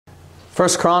1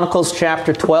 Chronicles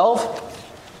chapter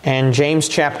 12 and James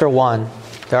chapter 1.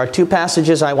 There are two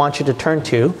passages I want you to turn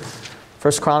to.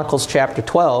 1 Chronicles chapter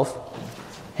 12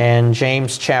 and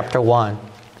James chapter 1.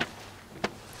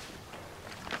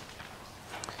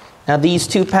 Now these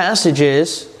two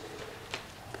passages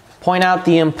point out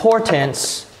the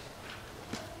importance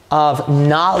of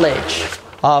knowledge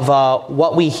of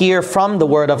what we hear from the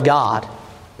Word of God.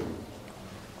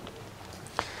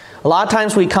 A lot of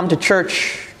times we come to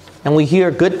church and we hear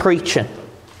good preaching.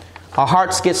 Our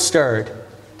hearts get stirred.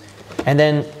 And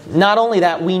then not only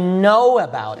that, we know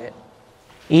about it.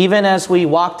 Even as we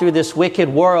walk through this wicked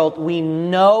world, we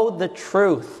know the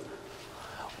truth.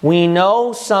 We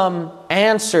know some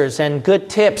answers and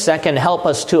good tips that can help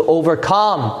us to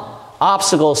overcome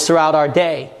obstacles throughout our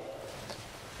day.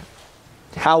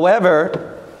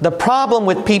 However, the problem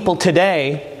with people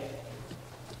today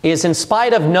is, in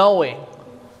spite of knowing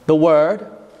the Word,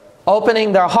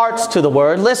 opening their hearts to the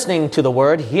Word, listening to the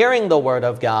Word, hearing the Word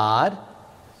of God,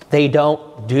 they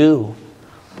don't do.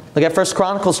 Look at 1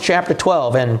 Chronicles chapter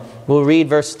 12 and we'll read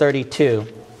verse 32.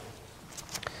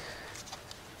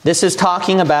 This is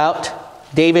talking about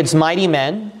David's mighty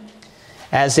men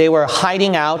as they were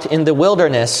hiding out in the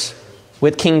wilderness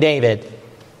with King David.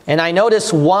 And I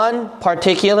notice one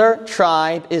particular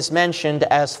tribe is mentioned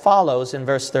as follows in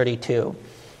verse 32.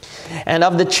 And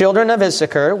of the children of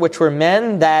Issachar, which were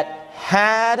men that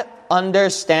had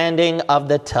understanding of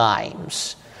the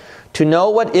times, to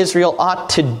know what Israel ought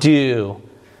to do.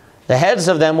 The heads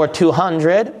of them were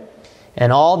 200,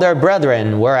 and all their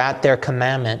brethren were at their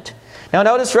commandment. Now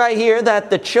notice right here that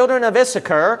the children of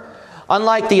Issachar,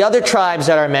 unlike the other tribes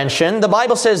that are mentioned, the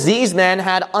Bible says these men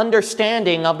had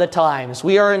understanding of the times.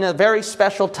 We are in a very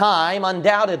special time,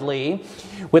 undoubtedly,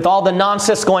 with all the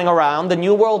nonsense going around, the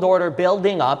New World Order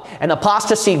building up, and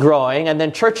apostasy growing, and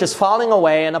then churches falling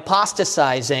away and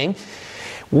apostatizing.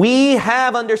 We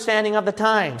have understanding of the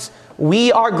times.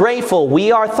 We are grateful,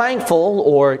 we are thankful,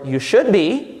 or you should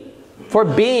be, for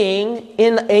being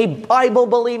in a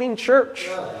Bible-believing church.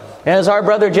 As our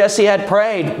brother Jesse had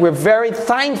prayed, we're very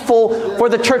thankful for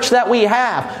the church that we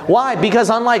have. Why? Because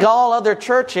unlike all other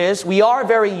churches, we are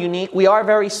very unique, we are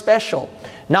very special.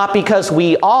 Not because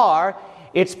we are,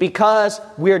 it's because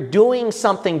we're doing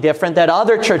something different that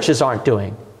other churches aren't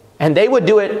doing. And they would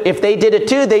do it, if they did it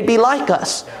too, they'd be like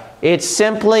us. It's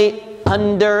simply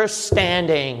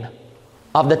understanding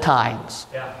of the times.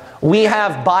 We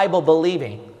have Bible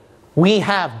believing. We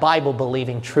have Bible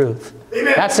believing truth.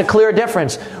 Amen. That's a clear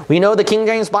difference. We know the King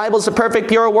James Bible is the perfect,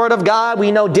 pure Word of God. We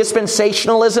know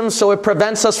dispensationalism, so it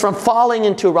prevents us from falling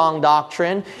into wrong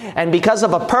doctrine. And because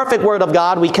of a perfect Word of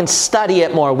God, we can study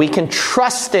it more. We can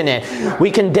trust in it.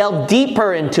 We can delve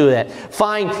deeper into it.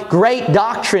 Find great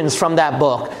doctrines from that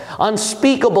book.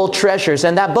 Unspeakable treasures.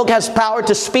 And that book has power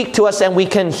to speak to us, and we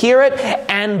can hear it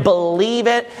and believe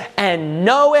it and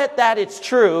know it that it's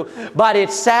true. But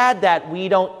it's sad that we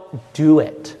don't do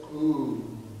it.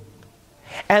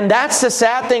 And that's the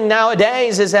sad thing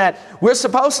nowadays, is that we're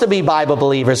supposed to be Bible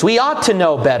believers. We ought to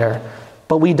know better,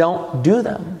 but we don't do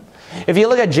them. If you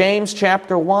look at James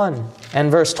chapter 1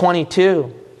 and verse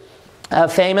 22, a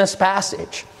famous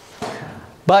passage.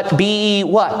 But be ye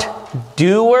what?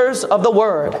 Doers of the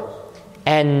word,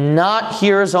 and not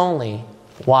hearers only.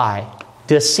 Why?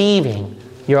 Deceiving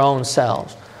your own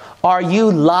selves. Are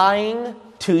you lying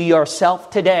to yourself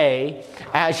today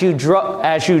as you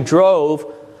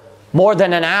drove more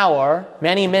than an hour,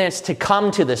 many minutes to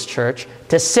come to this church,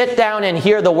 to sit down and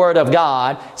hear the Word of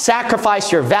God,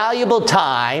 sacrifice your valuable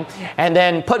time, and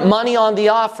then put money on the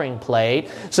offering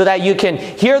plate so that you can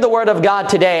hear the Word of God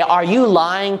today? Are you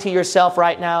lying to yourself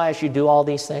right now as you do all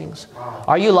these things?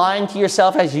 Are you lying to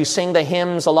yourself as you sing the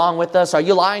hymns along with us? Are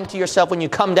you lying to yourself when you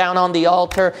come down on the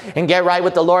altar and get right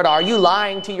with the Lord? Are you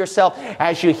lying to yourself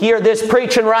as you hear this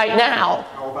preaching right now?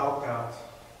 How about that?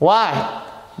 Why?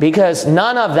 Because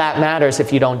none of that matters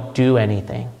if you don't do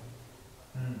anything.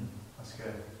 That's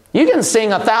good. You can sing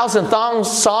 1,000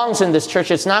 songs in this church.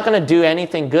 It's not going to do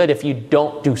anything good if you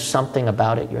don't do something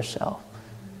about it yourself.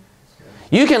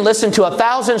 You can listen to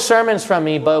 1,000 sermons from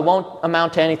me, but it won't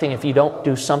amount to anything if you don't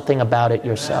do something about it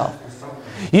yourself.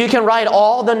 You can write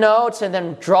all the notes and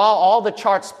then draw all the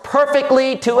charts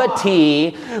perfectly to a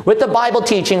T with the Bible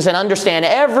teachings and understand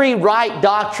every right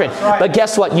doctrine. But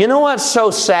guess what? You know what's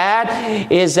so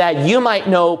sad is that you might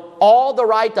know all the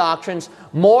right doctrines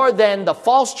more than the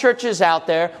false churches out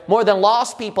there, more than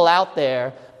lost people out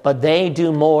there, but they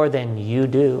do more than you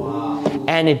do.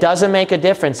 And it doesn't make a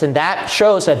difference. And that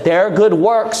shows that their good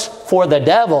works for the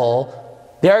devil,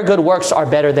 their good works are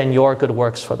better than your good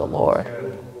works for the Lord.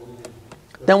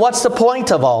 Then what's the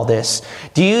point of all this?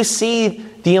 Do you see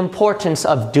the importance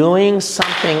of doing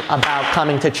something about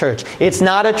coming to church. It's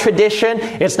not a tradition.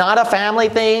 It's not a family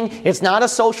thing. It's not a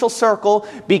social circle.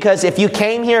 Because if you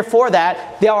came here for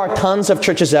that, there are tons of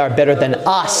churches that are better than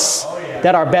us.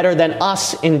 That are better than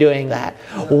us in doing that.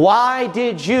 Why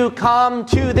did you come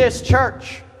to this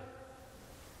church?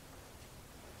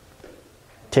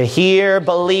 To hear,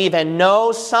 believe, and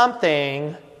know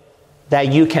something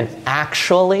that you can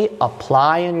actually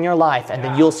apply in your life. And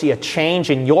then you'll see a change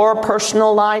in your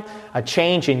personal life, a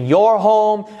change in your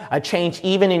home, a change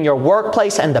even in your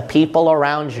workplace and the people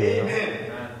around you. Amen.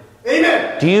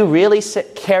 Amen. Do you really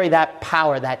carry that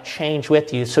power, that change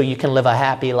with you so you can live a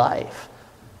happy life?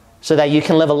 So that you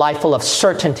can live a life full of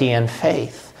certainty and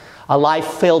faith. A life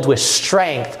filled with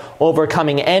strength,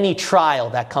 overcoming any trial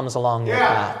that comes along your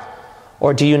path.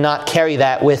 Or do you not carry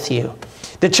that with you?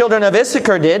 The children of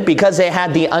Issachar did because they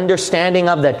had the understanding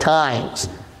of the times.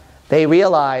 They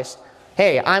realized,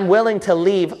 hey, I'm willing to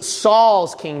leave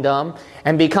Saul's kingdom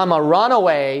and become a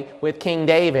runaway with King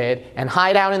David and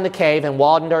hide out in the cave and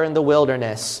wander in the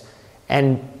wilderness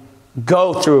and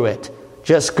go through it.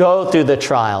 Just go through the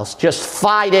trials. Just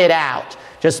fight it out.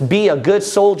 Just be a good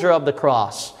soldier of the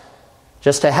cross.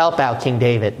 Just to help out King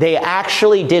David. They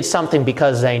actually did something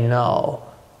because they know.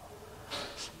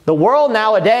 The world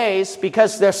nowadays,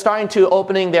 because they're starting to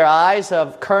opening their eyes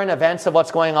of current events of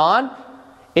what's going on,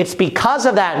 it's because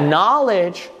of that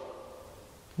knowledge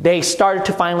they started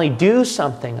to finally do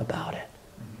something about it.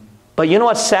 But you know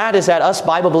what's sad is that us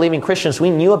Bible-believing Christians,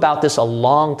 we knew about this a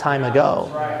long time ago.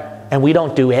 And we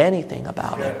don't do anything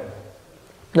about it.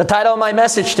 The title of my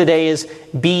message today is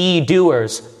Be Ye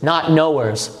Doers, Not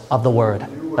Knowers of the Word.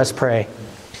 Let's pray.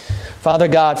 Father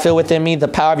God, fill within me the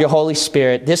power of your Holy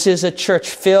Spirit. This is a church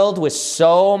filled with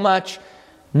so much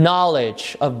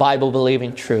knowledge of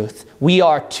Bible-believing truth. We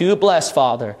are too blessed,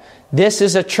 Father. This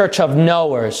is a church of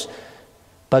knowers.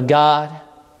 But God,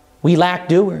 we lack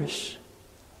doers.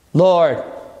 Lord,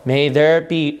 may there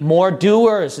be more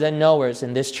doers than knowers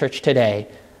in this church today.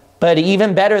 But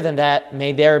even better than that,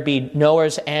 may there be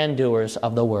knowers and doers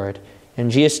of the Word. In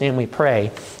Jesus' name we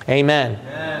pray. Amen.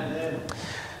 Amen.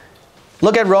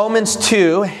 Look at Romans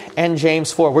 2 and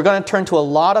James 4. We're going to turn to a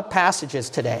lot of passages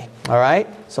today. All right?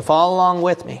 So follow along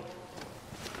with me.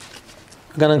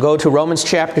 We're going to go to Romans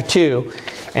chapter 2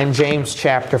 and James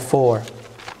chapter 4.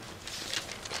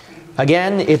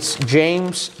 Again, it's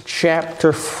James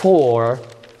chapter 4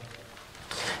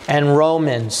 and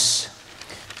Romans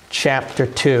chapter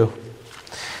 2.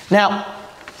 Now,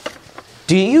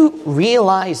 do you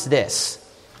realize this?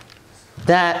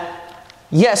 That,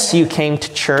 yes, you came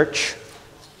to church.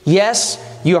 Yes,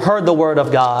 you heard the Word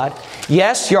of God.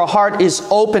 Yes, your heart is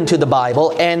open to the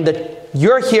Bible. And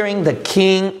you're hearing the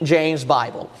King James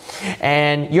Bible.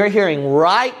 And you're hearing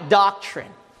right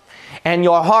doctrine. And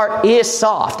your heart is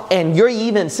soft. And you're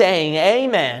even saying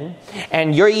amen.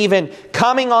 And you're even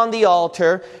coming on the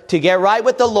altar to get right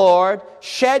with the Lord.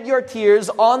 Shed your tears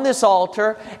on this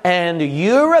altar. And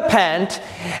you repent.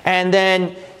 And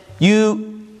then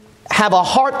you have a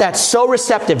heart that's so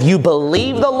receptive. You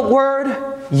believe the Word.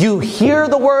 You hear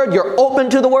the Word. You're open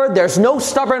to the Word. There's no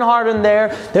stubborn heart in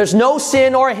there. There's no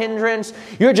sin or hindrance.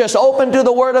 You're just open to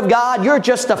the Word of God. You're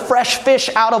just a fresh fish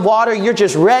out of water. You're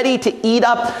just ready to eat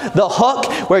up the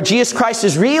hook where Jesus Christ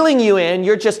is reeling you in.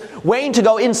 You're just waiting to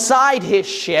go inside His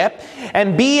ship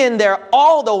and be in there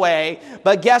all the way.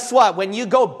 But guess what? When you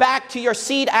go back to your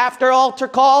seat after altar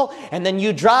call and then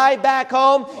you drive back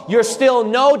home, you're still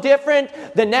no different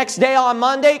the next day on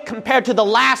Monday compared to the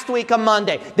last week of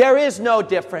Monday. There is no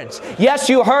difference. Yes,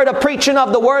 you heard a preaching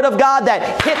of the Word of God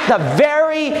that hit the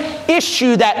very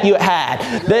issue that you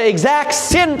had, the exact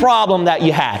sin problem that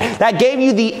you had, that gave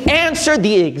you the answer,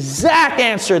 the exact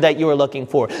answer that you were looking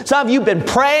for. Some of you have been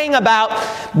praying about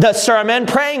the sermon,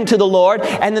 praying to the Lord,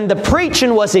 and then the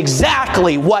preaching was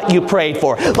exactly what you prayed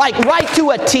for, like right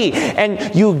to a T,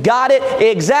 and you got it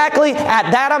exactly at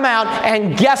that amount,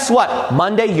 and guess what?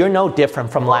 Monday, you're no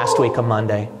different from last week of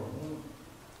Monday.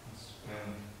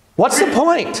 What's the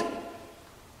point?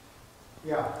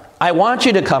 I want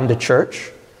you to come to church.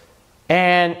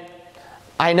 And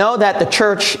I know that the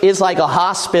church is like a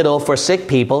hospital for sick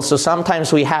people. So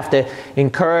sometimes we have to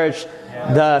encourage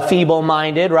the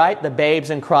feeble-minded, right? The babes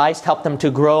in Christ. Help them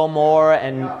to grow more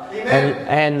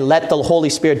and let the Holy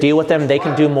Spirit deal with them. They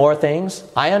can do more things.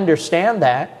 I understand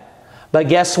that. But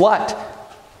guess what?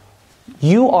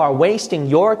 You are wasting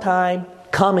your time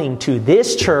coming to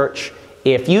this church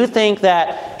if you think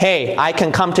that, hey, I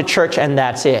can come to church and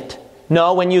that's it.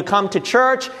 No, when you come to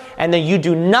church and then you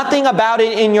do nothing about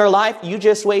it in your life, you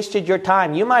just wasted your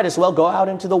time. You might as well go out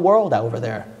into the world over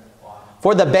there.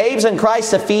 For the babes in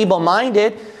Christ, the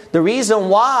feeble-minded, The reason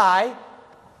why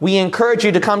we encourage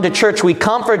you to come to church, we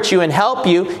comfort you and help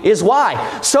you, is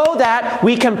why? So that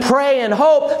we can pray and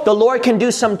hope the Lord can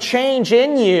do some change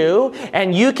in you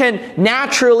and you can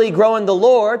naturally grow in the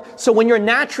Lord. So when you're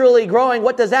naturally growing,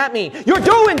 what does that mean? You're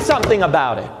doing something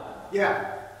about it.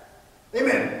 Yeah.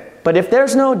 Amen. But if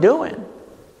there's no doing,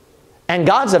 and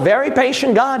God's a very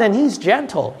patient God and He's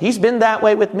gentle. He's been that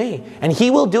way with me. And He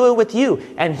will do it with you.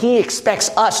 And He expects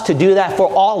us to do that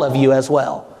for all of you as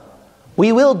well.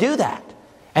 We will do that.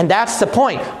 And that's the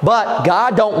point. But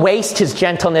God don't waste His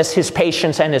gentleness, His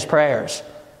patience, and His prayers.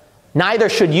 Neither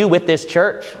should you with this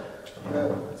church.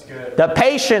 That's good. The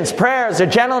patience, prayers, the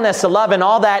gentleness, the love, and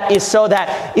all that is so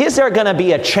that, is there going to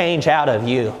be a change out of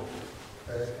you?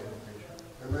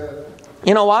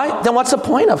 You know why? Then what's the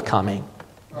point of coming?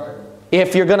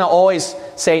 If you're going to always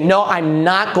say, no, I'm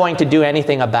not going to do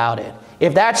anything about it.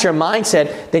 If that's your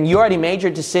mindset, then you already made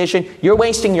your decision. You're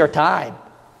wasting your time.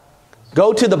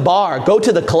 Go to the bar, go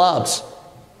to the clubs,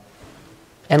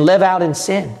 and live out in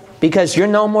sin. Because you're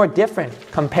no more different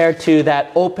compared to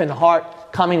that open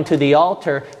heart coming to the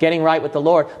altar, getting right with the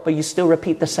Lord, but you still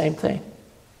repeat the same thing.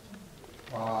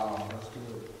 Wow, that's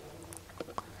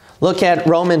good. Look at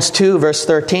Romans 2, verse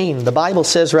 13. The Bible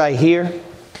says right here,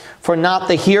 for not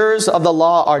the hearers of the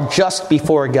law are just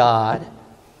before God.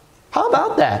 How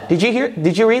about that? Did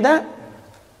you read that?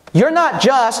 You're not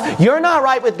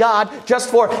right with God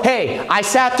just for, hey, I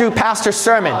sat through pastor's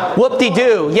sermon.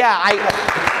 Whoop-de-doo.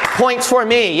 Yeah, points for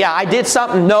me. Yeah, I did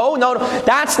something. No.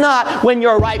 That's not when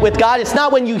you're right with God. It's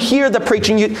not when you hear the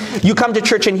preaching. You come to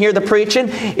church and hear the preaching.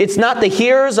 It's not the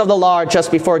hearers of the law are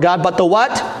just before God, but the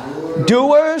what?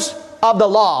 Doers of the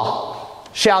law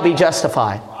shall be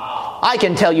justified. I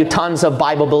can tell you tons of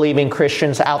Bible-believing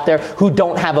Christians out there who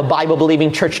don't have a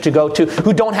Bible-believing church to go to,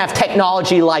 who don't have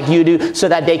technology like you do so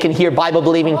that they can hear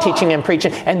Bible-believing teaching and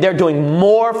preaching, and they're doing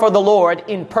more for the Lord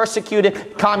in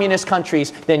persecuted communist countries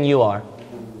than you are.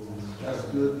 That's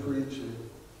good preaching.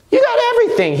 You got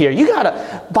everything here. You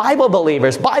got Bible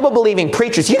believers, Bible-believing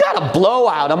preachers. You got a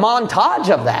blowout, a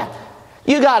montage of that.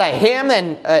 You got a hymn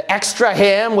and an extra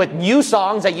hymn with new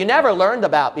songs that you never learned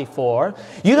about before.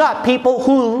 You got people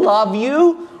who love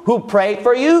you, who pray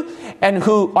for you, and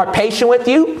who are patient with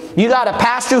you. You got a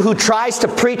pastor who tries to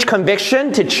preach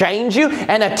conviction to change you,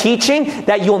 and a teaching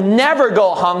that you'll never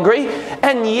go hungry.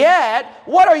 And yet,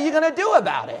 what are you going to do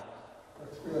about it?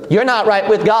 You're not right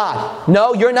with God.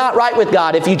 No, you're not right with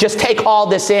God if you just take all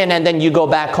this in and then you go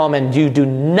back home and you do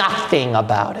nothing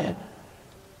about it.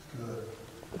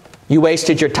 You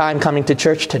wasted your time coming to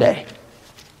church today.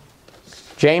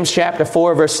 James chapter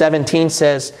 4 verse 17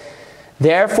 says,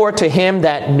 therefore to him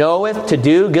that knoweth to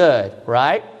do good,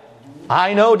 right?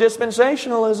 I know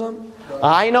dispensationalism.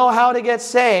 I know how to get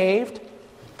saved.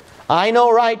 I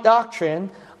know right doctrine.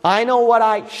 I know what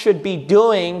I should be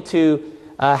doing to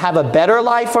have a better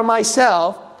life for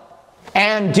myself.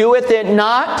 And doeth it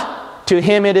not, to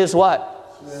him it is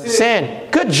what? Sin.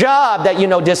 Good job that you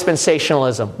know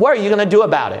dispensationalism. What are you going to do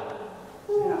about it?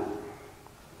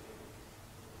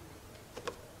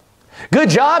 Good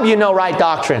job you know right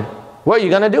doctrine. What are you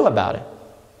going to do about it?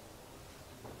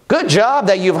 Good job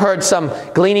that you've heard some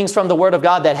gleanings from the Word of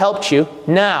God that helped you.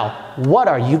 Now, what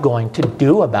are you going to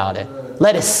do about it?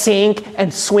 Let it sink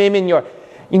and swim in your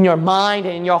mind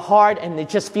and in your heart, and it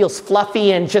just feels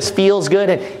fluffy and just feels good.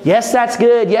 And yes, that's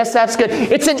good. Yes, that's good.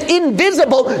 It's an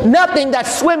invisible nothing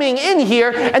that's swimming in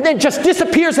here and then just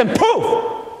disappears and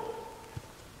poof!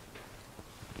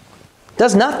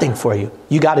 Does nothing for you.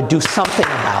 You got to do something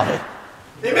about it.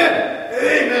 Amen.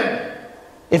 Amen.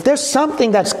 If there's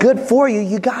something that's good for you,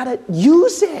 you got to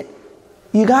use it.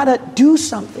 You got to do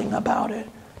something about it.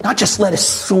 Not just let it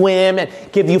swim and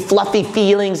give you fluffy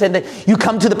feelings, and then you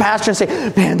come to the pastor and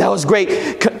say, man, that was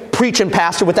great preaching,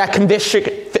 pastor, with that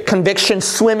conviction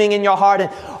swimming in your heart.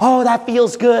 And, oh, that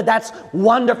feels good. That's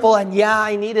wonderful. And yeah,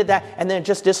 I needed that. And then it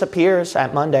just disappears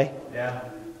at Monday. Yeah.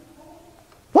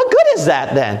 What good is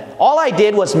that then? All I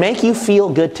did was make you feel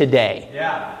good today.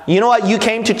 Yeah. You know what you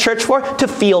came to church for? To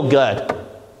feel good.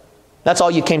 That's all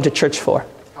you came to church for.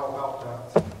 How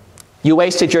about that? You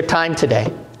wasted your time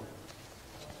today.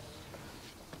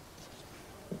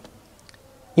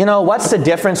 You know, what's the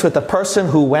difference with the person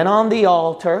who went on the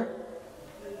altar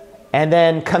and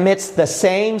then commits the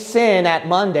same sin at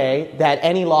Monday that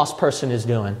any lost person is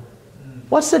doing?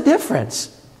 What's the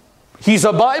difference? He's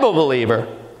a Bible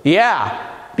believer. Yeah,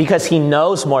 because he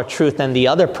knows more truth than the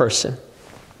other person.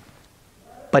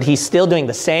 But he's still doing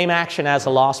the same action as a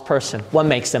lost person. What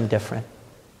makes them different?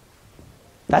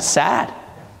 That's sad.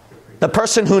 The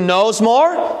person who knows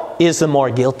more is the more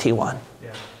guilty one.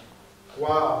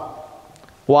 Wow.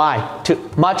 Why?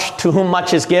 To whom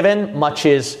much is given, much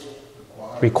is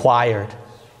required.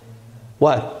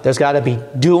 What? There's got to be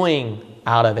doing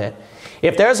out of it.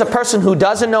 If there's a person who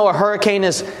doesn't know a hurricane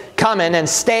is coming and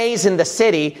stays in the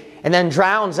city and then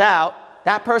drowns out,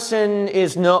 that person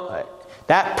is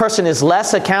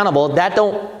less accountable.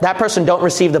 That person don't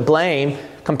receive the blame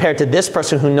compared to this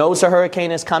person who knows a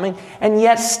hurricane is coming and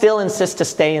yet still insists to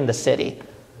stay in the city.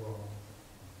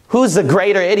 Who's the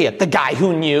greater idiot? The guy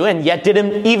who knew and yet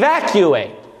didn't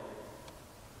evacuate.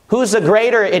 Who's the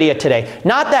greater idiot today?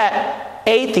 Not that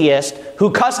atheist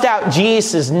who cussed out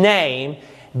Jesus' name,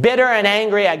 bitter and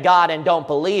angry at God and don't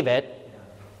believe it.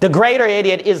 The greater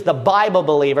idiot is the Bible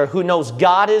believer who knows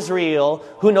God is real,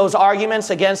 who knows arguments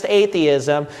against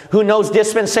atheism, who knows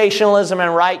dispensationalism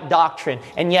and right doctrine,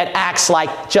 and yet acts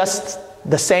like just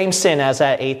the same sin as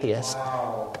that atheist.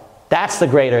 Wow. That's the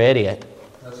greater idiot.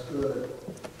 That's good.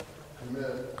 Amen.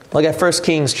 Look at 1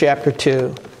 Kings chapter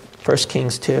 2. 1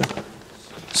 Kings 2.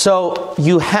 So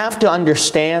you have to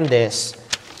understand this.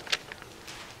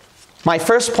 My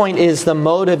first point is the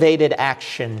motivated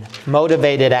action.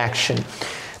 Motivated action.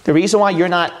 The reason why you're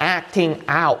not acting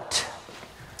out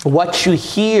what you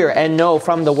hear and know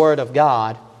from the Word of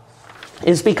God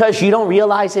is because you don't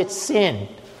realize it's sin.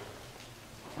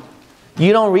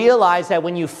 You don't realize that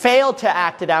when you fail to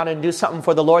act it out and do something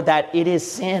for the Lord, that it is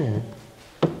sin.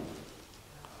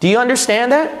 Do you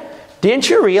understand that?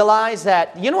 Didn't you realize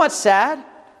that, you know what's sad?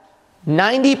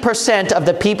 90% of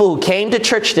the people who came to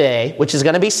church today, which is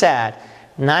going to be sad,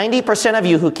 90% of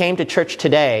you who came to church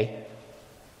today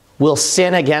will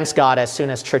sin against God as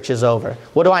soon as church is over.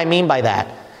 What do I mean by that?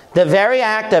 The very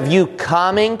act of you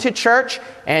coming to church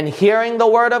and hearing the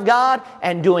Word of God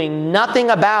and doing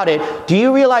nothing about it, do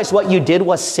you realize what you did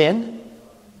was sin?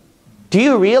 Do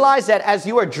you realize that as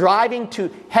you are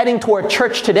heading toward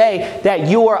church today, that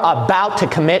you are about to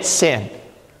commit sin?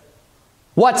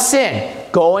 What sin?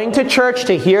 Going to church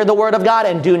to hear the Word of God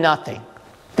and do nothing.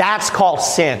 That's called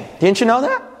sin. Didn't you know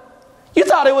that? You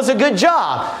thought it was a good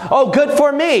job. Oh, good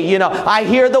for me. I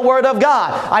hear the Word of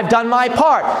God. I've done my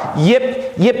part.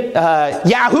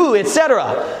 Yahoo,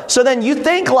 etc. So then you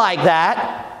think like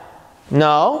that.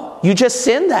 No, you just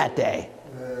sinned that day.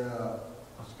 Yeah.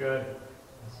 That's good.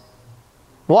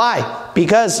 Why?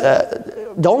 Because,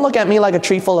 don't look at me like a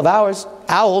tree full of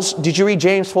owls. Did you read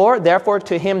James 4? Therefore,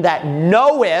 to him that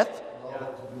knoweth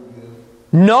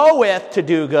to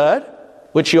do good,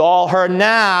 which you all heard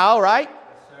now, right?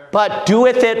 But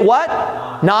doeth it what?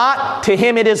 Not. To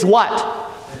him it is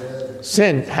what?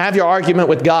 Sin. Have your argument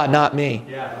with God, not me.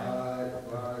 Yeah.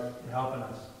 You're helping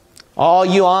us. All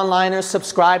you onliners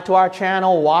subscribe to our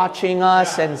channel, watching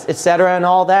us, and etc. and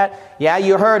all that. Yeah,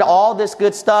 you heard all this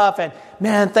good stuff, and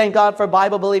man, thank God for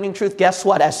Bible-believing truth. Guess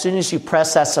what? As soon as you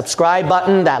press that subscribe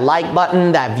button, that like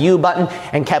button, that view button,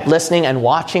 and kept listening and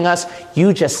watching us,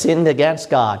 you just sinned against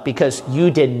God because you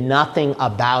did nothing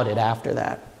about it after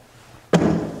that.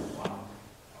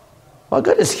 What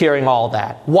good is hearing all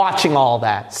that, watching all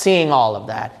that, seeing all of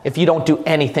that, if you don't do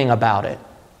anything about it?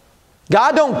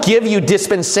 God don't give you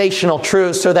dispensational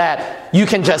truth so that you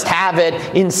can just have it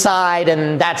inside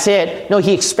and that's it. No,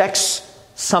 He expects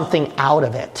something out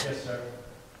of it. Yes, sir.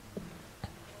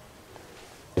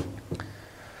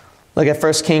 Look at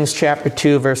 1 Kings chapter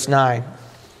 2, verse 9.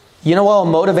 You know what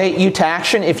will motivate you to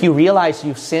action if you realize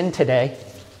you've sinned today?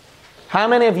 How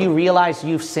many of you realize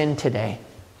you've sinned today?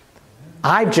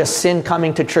 I've just sinned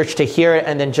coming to church to hear it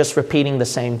and then just repeating the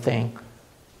same thing.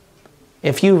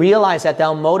 If you realize that,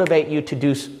 that'll motivate you to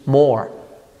do more.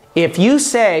 If you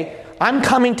say, I'm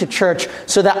coming to church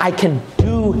so that I can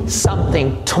do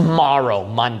something tomorrow,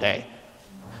 Monday,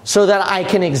 so that I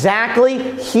can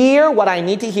exactly hear what I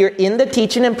need to hear in the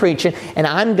teaching and preaching, and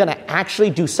I'm going to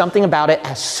actually do something about it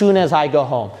as soon as I go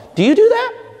home. Do you do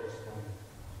that?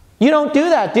 You don't do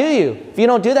that, do you? If you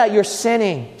don't do that, you're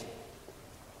sinning.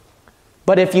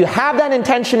 But if you have that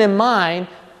intention in mind,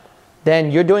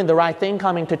 then you're doing the right thing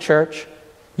coming to church.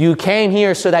 You came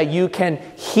here so that you can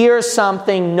hear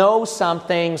something, know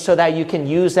something, so that you can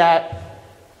use that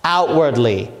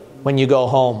outwardly when you go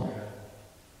home.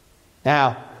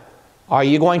 Now, are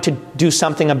you going to do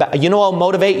something about... You know what will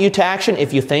motivate you to action?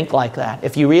 If you think like that.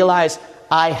 If you realize,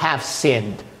 I have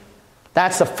sinned.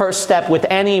 That's the first step with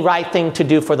any right thing to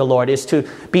do for the Lord, is to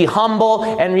be humble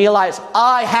and realize,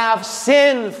 I have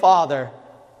sinned, Father.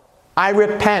 I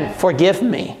repent. Forgive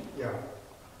me. Yeah.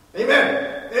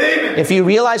 Amen. Amen. If you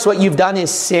realize what you've done is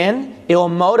sin, it will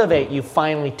motivate you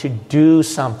finally to do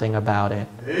something about it.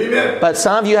 Amen. But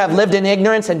some of you have lived in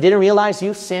ignorance and didn't realize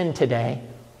you sinned today.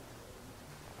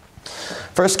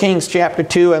 1 1 Kings chapter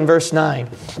 2 and verse 9.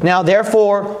 Now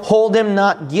therefore hold him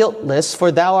not guiltless,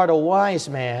 for thou art a wise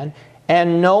man,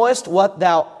 and knowest what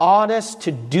thou oughtest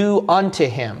to do unto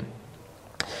him.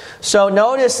 So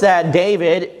notice that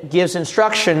David gives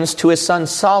instructions to his son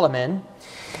Solomon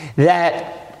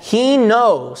that he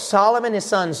knows, Solomon and his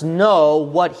sons know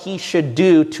what he should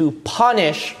do to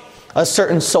punish a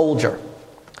certain soldier.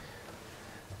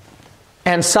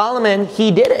 And Solomon, he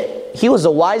did it. He was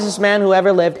the wisest man who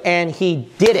ever lived, and he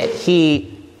did it.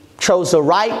 He chose the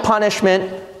right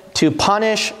punishment to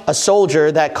punish a soldier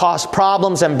that caused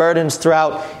problems and burdens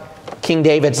throughout King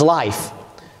David's life.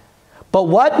 But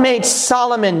what made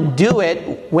Solomon do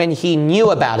it when he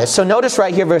knew about it? So notice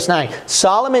right here, verse 9.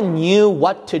 Solomon knew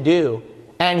what to do,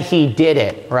 and he did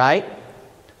it, right?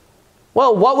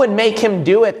 Well, what would make him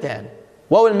do it then?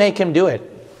 What would make him do it?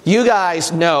 You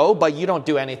guys know, but you don't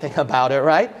do anything about it,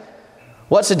 right?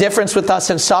 What's the difference with us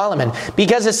and Solomon?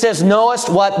 Because it says, knowest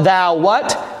what thou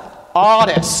what?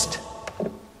 Oughtest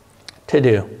to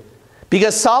do.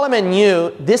 Because Solomon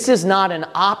knew this is not an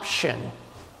option.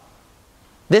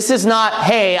 This is not,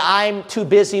 hey, I'm too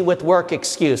busy with work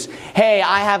excuse. Hey,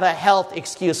 I have a health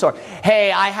excuse. Or,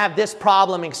 hey, I have this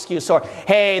problem excuse. Or,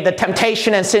 hey, the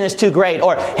temptation and sin is too great.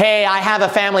 Or, hey, I have a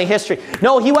family history.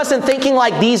 No, he wasn't thinking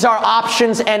like these are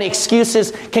options and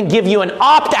excuses can give you an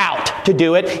opt-out to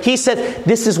do it. He said,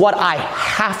 this is what I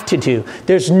have to do.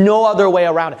 There's no other way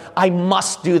around it. I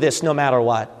must do this no matter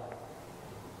what.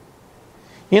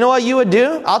 You know what you would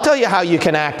do? I'll tell you how you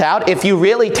can act out. If you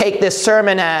really take this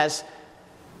sermon as,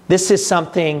 this is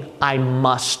something I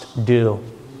must do,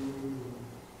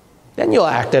 then you'll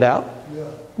act it out. Yeah.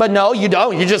 But no, you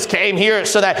don't. You just came here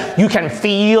so that you can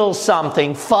feel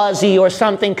something fuzzy or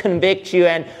something convict you.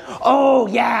 And, oh,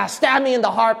 yeah, stab me in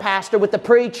the heart, Pastor, with the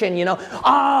preaching, you know.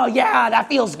 Oh, yeah, that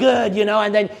feels good, you know.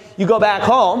 And then you go back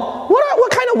home.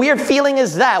 What kind of weird feeling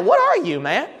is that? What are you,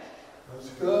 man?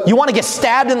 You want to get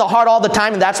stabbed in the heart all the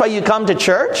time and that's why you come to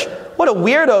church? What a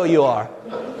weirdo you are.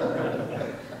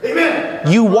 Amen.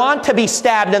 You want to be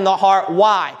stabbed in the heart.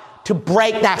 Why? To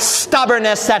break that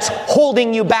stubbornness that's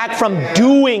holding you back from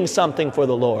doing something for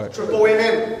the Lord. Triple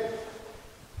amen.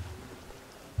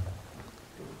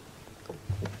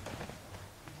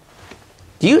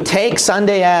 Do you take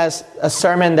Sunday as a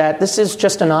sermon that this is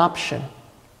just an option?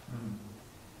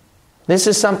 This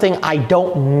is something I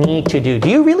don't need to do. Do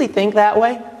you really think that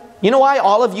way? You know why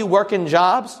all of you work in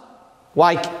jobs?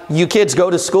 Why you kids go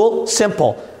to school?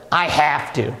 Simple. I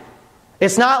have to.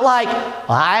 It's not like,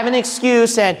 well, I have an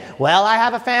excuse and, well, I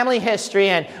have a family history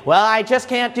and, well, I just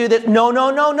can't do this. No.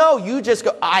 You just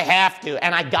go, I have to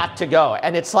and I got to go.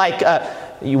 And it's like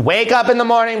you wake up in the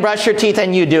morning, brush your teeth,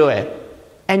 and you do it.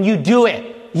 And you do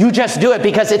it. You just do it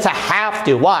because it's a have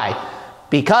to. Why?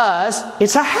 Because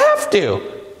it's a have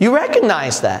to. You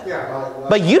recognize that.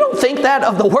 But you don't think that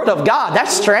of the Word of God.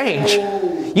 That's strange.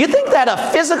 You think that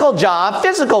a physical job,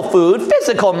 physical food,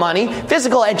 physical money,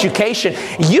 physical education,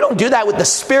 you don't do that with the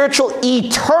spiritual,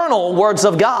 eternal words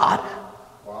of God.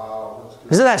 Wow.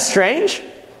 Isn't that strange?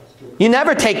 You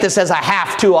never take this as a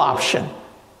have-to option.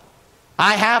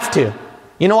 I have to.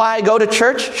 You know why I go to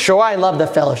church? Sure, I love the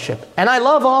fellowship. And I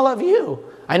love all of you.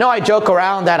 I know I joke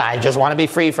around that I just want to be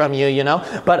free from you, you know.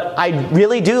 But I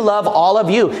really do love all of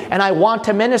you. And I want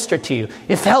to minister to you.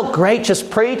 It felt great just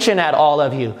preaching at all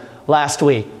of you last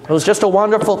week. It was just a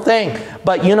wonderful thing.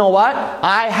 But you know what?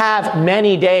 I have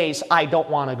many days I don't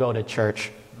want to go to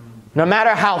church. No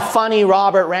matter how funny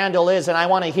Robert Randall is and I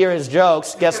want to hear his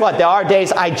jokes, guess what? There are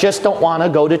days I just don't want to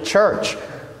go to church.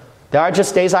 There are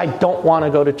just days I don't want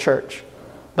to go to church.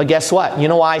 But guess what? You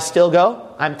know why I still go?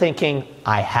 I'm thinking,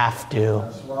 I have to.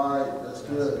 That's right. That's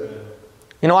good.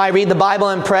 You know why I read the Bible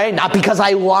and pray? Not because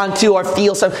I want to or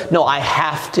feel something. No, I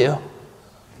have to.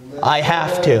 Amen. I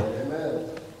have to. Amen.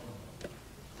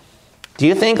 Do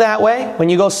you think that way? When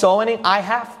you go soul winning? I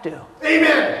have to.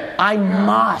 Amen. I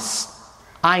must.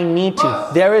 I need to.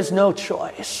 There is no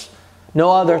choice.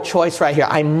 No other choice right here.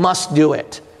 I must do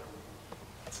it.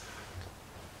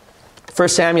 1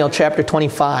 Samuel chapter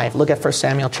 25. Look at 1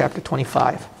 Samuel chapter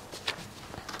 25.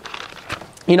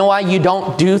 You know why you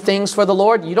don't do things for the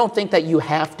Lord? You don't think that you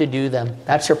have to do them.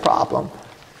 That's your problem.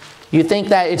 You think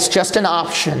that it's just an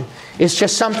option. It's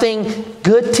just something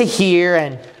good to hear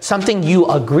and something you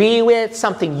agree with,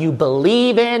 something you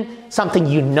believe in, something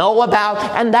you know about,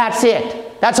 and that's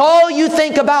it. That's all you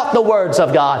think about the words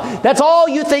of God. That's all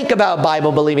you think about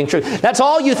Bible-believing church. That's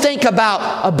all you think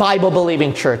about a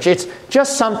Bible-believing church. It's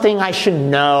just something I should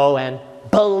know and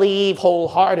believe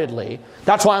wholeheartedly.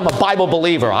 That's why I'm a Bible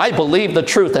believer. I believe the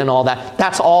truth and all that.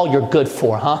 That's all you're good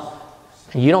for, huh?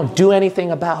 And you don't do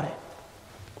anything about it.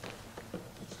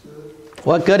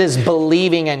 What good is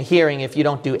believing and hearing if you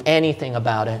don't do anything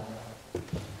about it?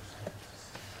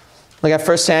 Look at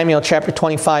 1 Samuel chapter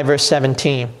 25, verse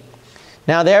 17.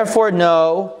 Now therefore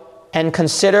know and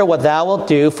consider what thou wilt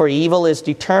do, for evil is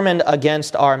determined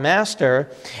against our master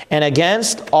and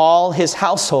against all his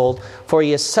household, for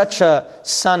he is such a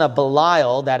son of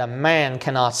Belial that a man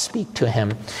cannot speak to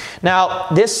him. Now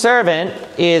this servant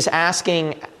is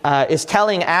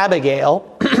telling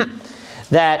Abigail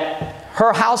that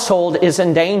her household is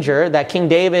in danger, that King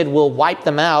David will wipe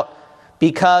them out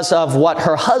because of what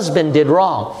her husband did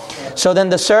wrong. So then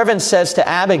the servant says to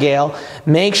Abigail,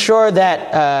 make sure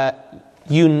that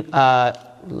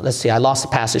let's see, I lost the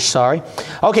passage, sorry.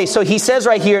 Okay, so he says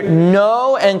right here,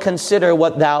 know and consider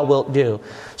what thou wilt do.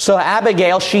 So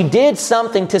Abigail, she did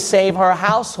something to save her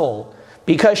household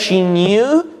because she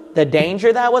knew the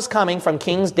danger that was coming from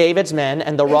King David's men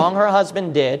and the wrong her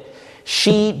husband did.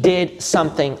 She did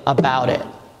something about it.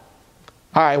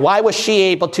 All right, why was she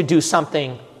able to do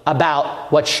something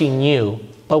about what she knew?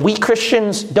 But we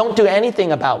Christians don't do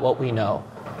anything about what we know.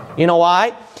 You know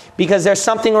why? Because there's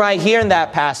something right here in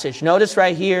that passage. Notice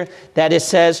right here that it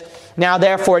says, now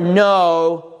therefore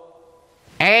know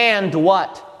and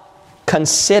what?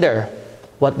 Consider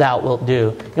what thou wilt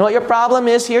do. You know what your problem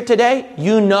is here today?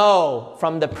 You know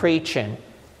from the preaching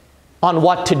on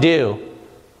what to do,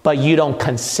 but you don't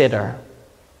consider.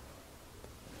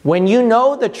 When you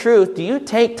know the truth, do you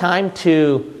take time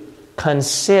to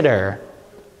consider,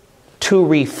 to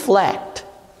reflect,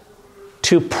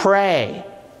 to pray,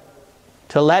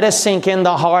 to let it sink in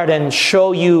the heart and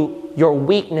show you your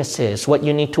weaknesses, what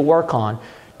you need to work on?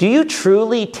 Do you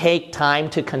truly take time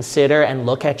to consider and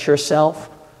look at yourself?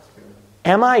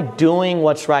 Am I doing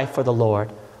what's right for the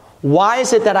Lord? Why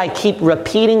is it that I keep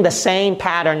repeating the same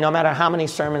pattern no matter how many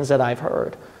sermons that I've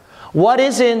heard? What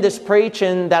is in this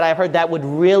preaching that I've heard that would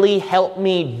really help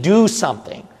me do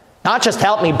something? Not just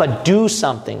help me, but do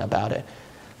something about it.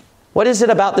 What is it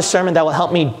about the sermon that will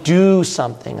help me do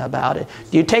something about it?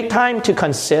 Do you take time to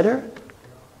consider?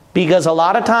 Because a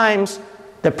lot of times,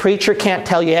 the preacher can't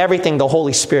tell you everything the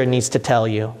Holy Spirit needs to tell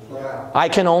you. I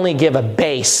can only give a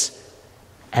base.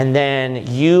 And then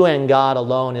you and God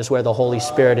alone is where the Holy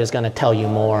Spirit is going to tell you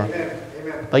more.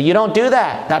 But you don't do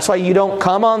that. That's why you don't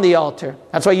come on the altar.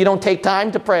 That's why you don't take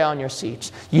time to pray on your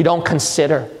seats. You don't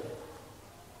consider.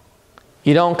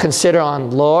 You don't consider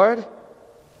on, Lord,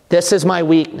 this is my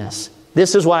weakness.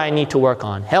 This is what I need to work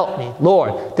on. Help me.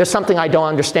 Lord, there's something I don't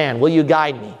understand. Will you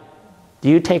guide me? Do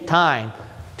you take time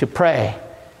to pray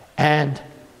and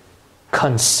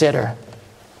consider?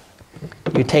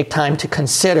 You take time to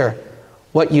consider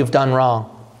what you've done wrong.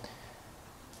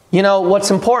 You know,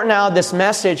 what's important now, this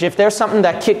message, if there's something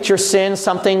that kicked your sin,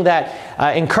 something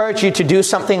that encouraged you to do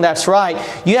something that's right,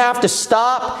 you have to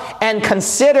stop and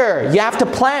consider. You have to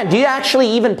plan. Do you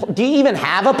even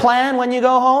have a plan when you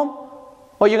go home?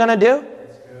 What you're going to do?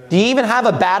 Do you even have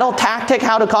a battle tactic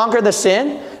how to conquer the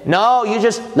sin? No, you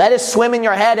just let it swim in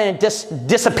your head and it just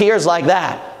disappears like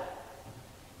that.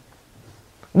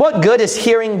 What good is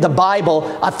hearing the Bible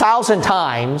 1,000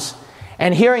 times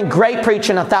and hearing great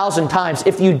preaching 1,000 times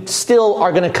if you still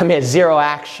are going to commit zero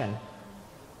action?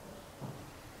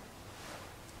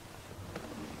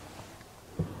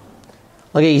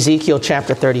 Look at Ezekiel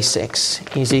chapter 36.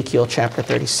 Ezekiel chapter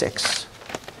 36.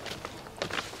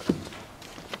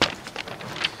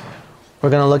 We're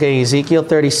going to look at Ezekiel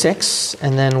 36,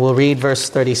 and then we'll read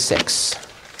verse 36.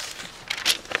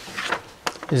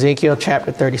 Ezekiel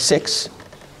chapter 36,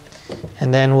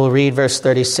 and then we'll read verse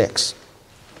 36.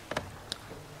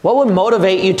 What would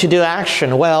motivate you to do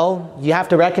action? Well, you have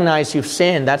to recognize you've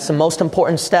sinned. That's the most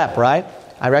important step, right?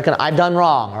 I reckon I've done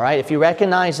wrong, all right? If you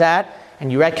recognize that,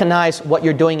 and you recognize what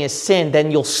you're doing is sin,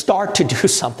 then you'll start to do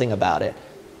something about it.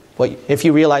 If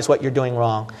you realize what you're doing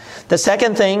wrong. The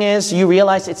second thing is you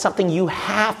realize it's something you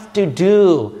have to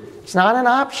do. It's not an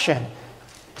option.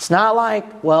 It's not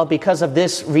like, well, because of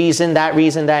this reason, that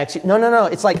reason, that. No.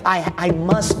 It's like, I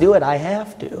must do it. I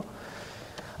have to.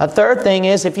 A third thing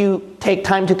is if you take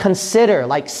time to consider,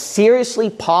 like seriously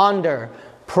ponder,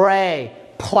 pray,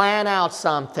 plan out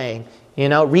something,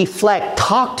 reflect,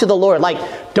 talk to the Lord.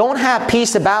 Like, don't have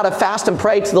peace about it, fast and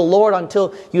pray to the Lord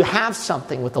until you have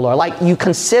something with the Lord. Like, you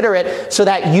consider it so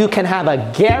that you can have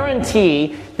a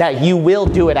guarantee that you will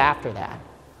do it after that.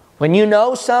 When you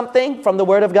know something from the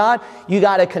Word of God, you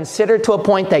got to consider to a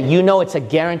point that you know it's a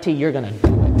guarantee you're going to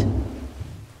do it.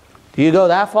 Do you go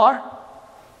that far?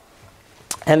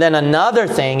 And then another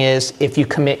thing is if you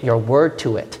commit your word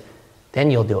to it,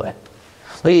 then you'll do it.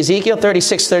 Look at Ezekiel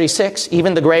 36:36.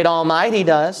 Even the great Almighty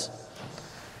does.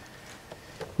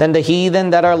 Then the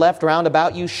heathen that are left round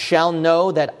about you shall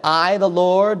know that I, the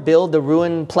Lord, build the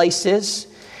ruined places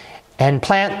and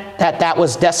plant that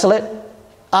was desolate.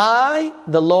 I,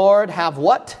 the Lord, have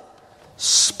what?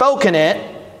 Spoken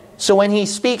it. So when he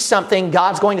speaks something,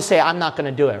 God's going to say, I'm not going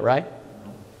to do it, right?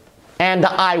 And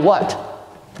I what?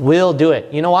 Will do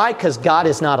it. You know why? Because God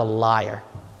is not a liar.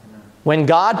 When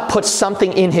God puts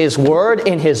something in his word,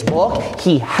 in his book,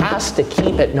 he has to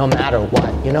keep it no matter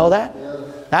what. You know that?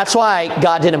 That's why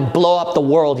God didn't blow up the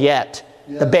world yet,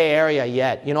 the Bay Area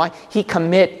yet. You know why? He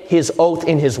commit his oath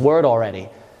in his word already,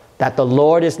 that the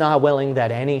Lord is not willing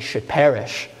that any should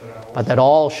perish, but that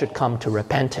all should come to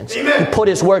repentance. Amen. He put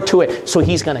his word to it, so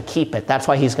he's going to keep it. That's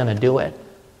why he's going to do it.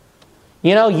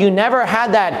 You know, you never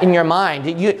had that in your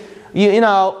mind. You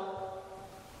know,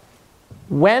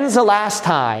 when's the last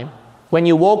time when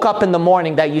you woke up in the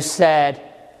morning that you said,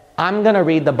 I'm going to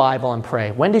read the Bible and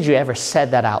pray? When did you ever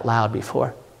said that out loud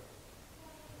before?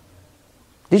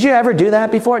 Did you ever do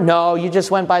that before? No, you just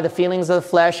went by the feelings of the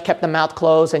flesh, kept the mouth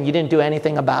closed, and you didn't do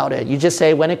anything about it. You just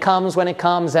say, when it comes,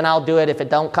 then I'll do it. If it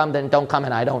don't come, then don't come,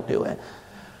 and I don't do it.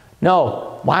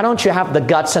 No, why don't you have the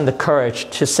guts and the courage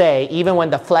to say, even when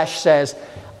the flesh says,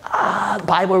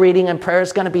 Bible reading and prayer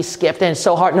is going to be skipped, and it's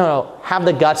so hard. No, have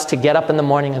the guts to get up in the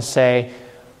morning and say,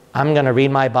 I'm going to read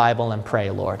my Bible and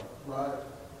pray, Lord.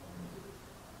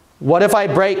 What if I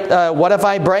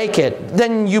break it?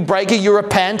 Then you break it, you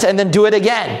repent, and then do it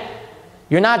again.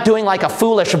 You're not doing like a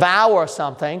foolish vow or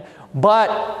something,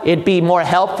 but it'd be more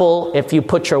helpful if you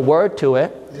put your word to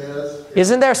it. Yes.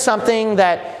 Isn't there something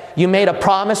that you made a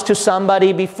promise to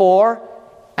somebody before,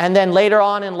 and then later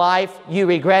on in life you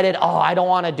regretted, oh, I don't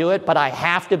want to do it, but I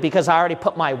have to because I already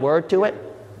put my word to it?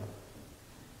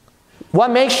 What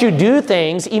makes you do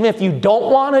things, even if you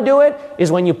don't want to do it,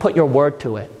 is when you put your word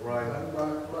to it.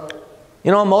 You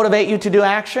know what motivate you to do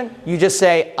action? You just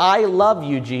say, I love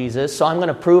you, Jesus, so I'm going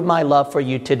to prove my love for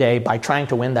you today by trying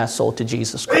to win that soul to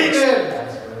Jesus Christ.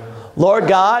 Amen. Lord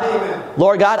God,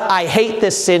 I hate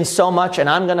this sin so much, and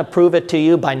I'm going to prove it to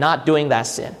you by not doing that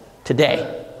sin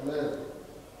today.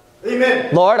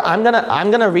 Amen. Lord, I'm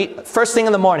going to read first thing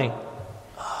in the morning.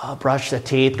 Brush the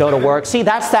teeth, go to work. See,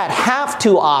 that's that have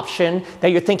to option that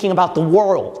you're thinking about the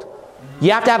world. You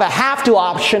have to have a have to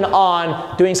option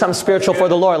on doing something spiritual for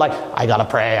the Lord. Like, I got to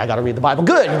pray, I got to read the Bible.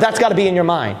 Good, that's got to be in your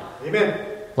mind. Amen.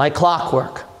 Like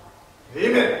clockwork.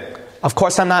 Amen. Of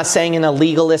course, I'm not saying in a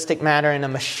legalistic manner, in a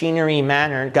machinery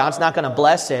manner. God's not going to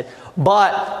bless it.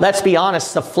 But let's be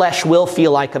honest, the flesh will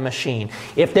feel like a machine.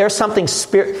 If there's something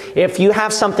if you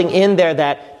have something in there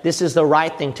that this is the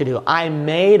right thing to do, I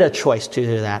made a choice to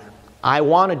do that. I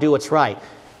want to do what's right.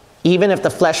 Even if the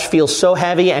flesh feels so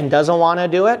heavy and doesn't want to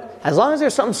do it, as long as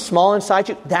there's something small inside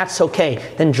you, that's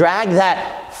okay. Then drag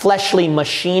that fleshly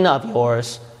machine of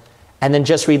yours and then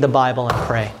just read the Bible and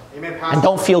pray. Amen, and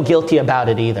don't feel guilty about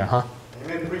it either, huh?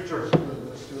 Amen, preacher.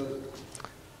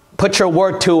 Put your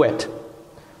word to it.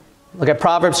 Look at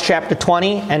Proverbs chapter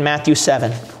 20 and Matthew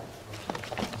 7.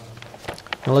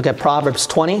 We'll look at Proverbs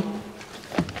 20,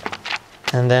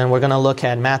 and then we're going to look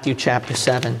at Matthew chapter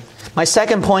 7. My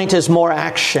second point is more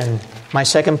action.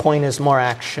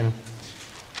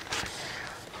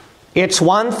 It's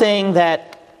one thing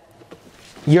that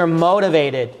you're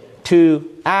motivated to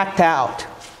act out,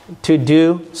 to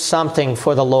do something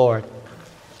for the Lord.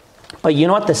 But you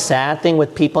know what the sad thing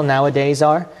with people nowadays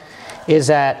are? Is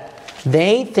that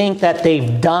they think that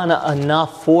they've done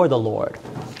enough for the Lord.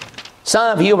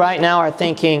 Some of you right now are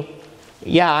thinking,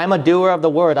 yeah, I'm a doer of the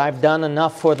word. I've done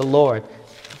enough for the Lord.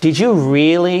 Did you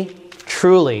really,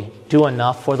 truly do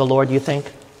enough for the Lord, you think?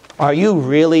 Are you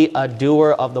really a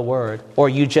doer of the word? Or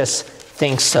you just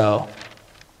think so?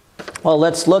 Well,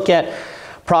 let's look at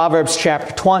Proverbs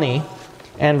chapter 20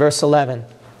 and verse 11.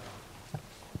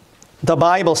 The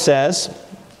Bible says,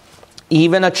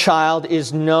 even a child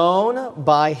is known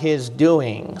by his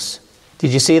doings.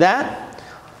 Did you see that?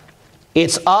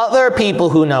 It's other people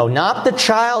who know, not the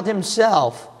child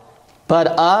himself, but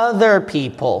other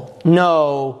people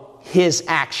know his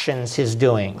actions, his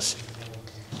doings,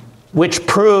 which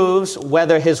proves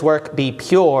whether his work be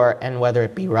pure and whether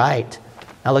it be right.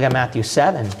 Now look at Matthew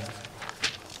 7.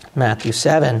 Matthew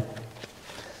 7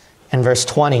 and verse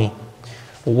 20.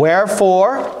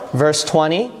 Wherefore, verse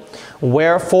 20,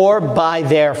 wherefore by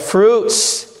their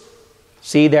fruits,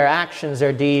 see their actions,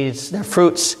 their deeds, their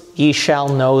fruits, ye shall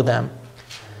know them.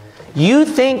 You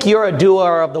think you're a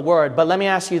doer of the word, but let me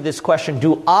ask you this question.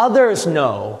 Do others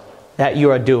know that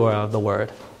you're a doer of the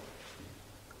word?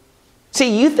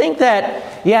 See, you think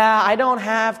that, yeah, I don't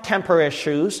have temper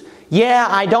issues. Yeah,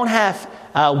 I don't have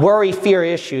worry, fear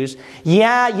issues.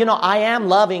 Yeah, I am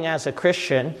loving as a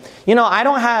Christian. I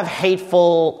don't have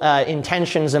hateful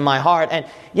intentions in my heart. And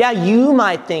yeah, you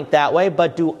might think that way,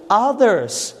 but do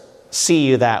others see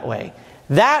you that way?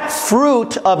 That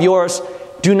fruit of yours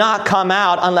do not come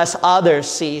out unless others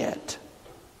see it.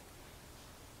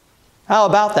 How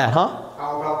about that, huh?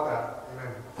 How about that?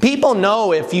 Amen. People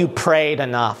know if you prayed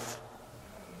enough.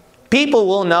 People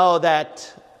will know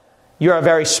that you're a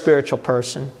very spiritual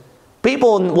person.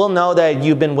 People will know that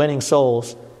you've been winning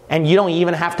souls. And you don't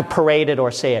even have to parade it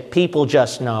or say it. People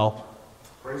just know.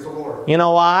 Praise the Lord. You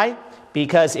know why?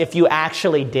 Because if you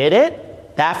actually did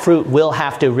it, that fruit will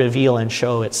have to reveal and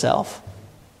show itself.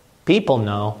 People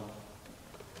know.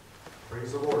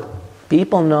 Praise the Lord.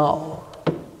 People know.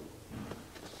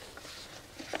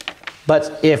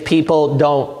 But if people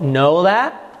don't know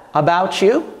that about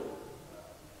you,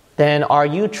 then are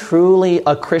you truly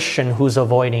a Christian who's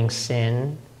avoiding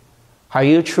sin? Are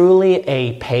you truly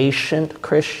a patient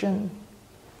Christian?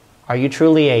 Are you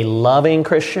truly a loving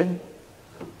Christian?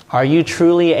 Are you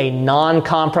truly a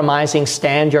non-compromising,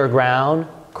 stand-your-ground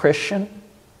Christian?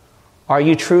 Are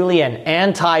you truly an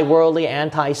anti-worldly,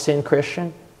 anti-sin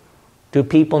Christian? Do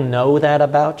people know that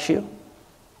about you?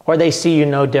 Or they see you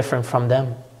no different from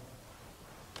them?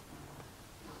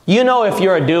 You know if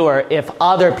you're a doer if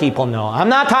other people know. I'm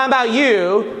not talking about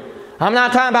you. I'm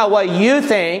not talking about what you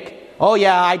think. Oh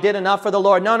yeah, I did enough for the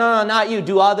Lord. No, not you.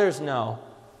 Do others know?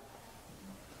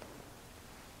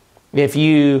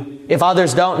 If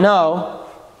others don't know,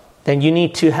 then you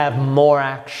need to have more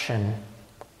action,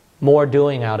 more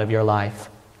doing out of your life.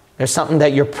 There's something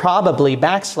that you're probably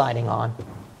backsliding on.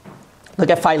 Look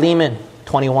at Philemon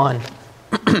 21.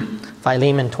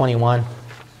 Philemon 21.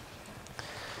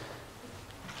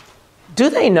 Do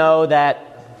they know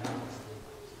that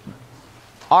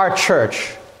our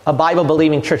church, a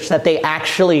Bible-believing church, that they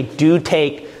actually do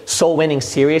take soul winning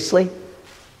seriously?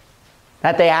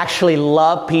 That they actually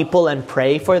love people and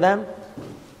pray for them?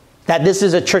 That this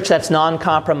is a church that's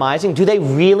non-compromising? Do they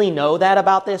really know that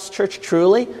about this church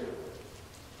truly?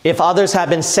 If others have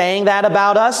been saying that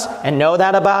about us and know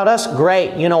that about us,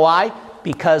 great. You know why?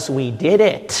 Because we did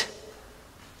it.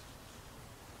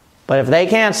 But if they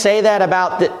can't say that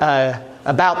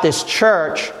about this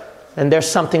church, then there's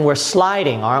something we're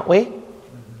sliding, aren't we?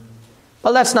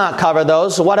 But let's not cover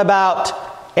those. What about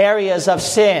areas of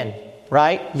sin,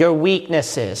 right? Your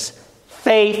weaknesses,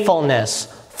 faithfulness,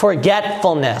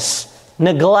 forgetfulness,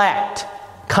 neglect,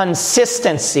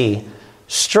 consistency,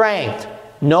 strength,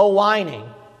 no whining,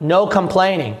 no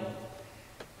complaining.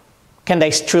 Can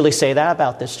they truly say that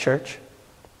about this church?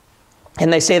 Can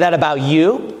they say that about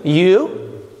you?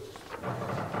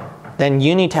 Then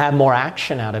you need to have more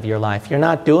action out of your life. You're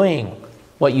not doing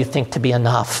what you think to be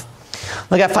enough.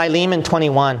 Look at Philemon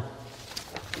 21.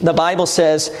 The Bible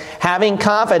says, having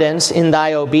confidence in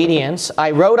thy obedience, I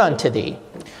wrote unto thee,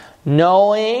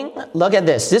 knowing, look at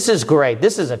this is great,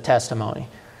 this is a testimony,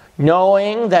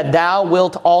 knowing that thou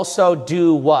wilt also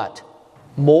do what?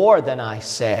 More than I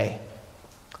say.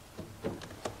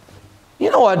 You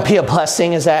know what would be a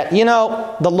blessing is that,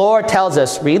 the Lord tells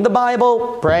us, read the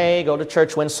Bible, pray, go to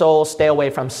church, win souls, stay away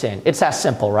from sin. It's that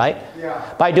simple, right?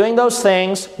 Yeah. By doing those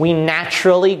things, we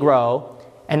naturally grow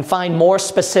and find more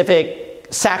specific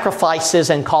sacrifices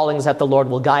and callings that the Lord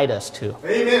will guide us to.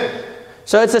 Amen.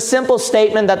 So it's a simple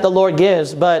statement that the Lord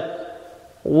gives,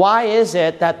 but why is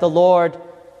it that the Lord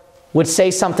would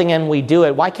say something and we do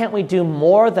it? Why can't we do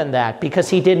more than that? Because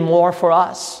He did more for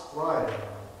us. Right.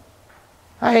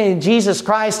 Jesus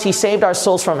Christ, He saved our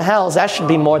souls from hell. That should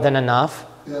be more than enough.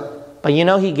 Yeah. But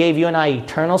He gave you and I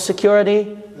eternal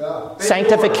security, Yeah.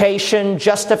 sanctification,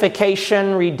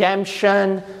 justification,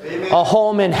 redemption, Amen. a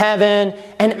home in heaven,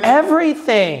 and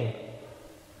everything.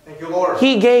 Thank you, Lord.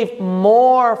 He gave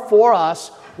more for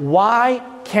us. Why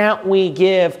can't we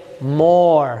give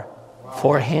more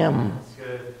for Him?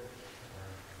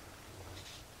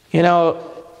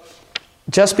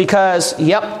 Just because,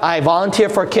 I volunteer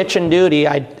for kitchen duty,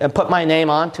 I put my name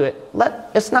onto it.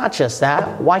 It's not just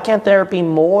that. Why can't there be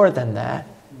more than that?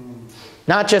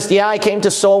 Not just, I came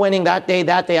to soul winning that day,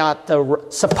 at the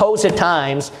supposed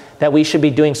times that we should be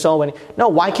doing soul winning. No,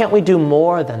 why can't we do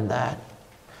more than that?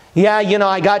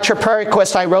 I got your prayer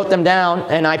requests, I wrote them down,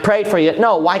 and I prayed for you.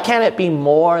 No, why can't it be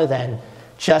more than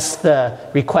just the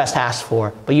request asked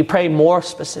for? But you pray more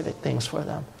specific things for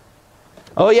them.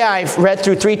 Oh yeah, I've read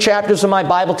through 3 chapters of my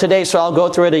Bible today, so I'll go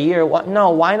through it a year. No,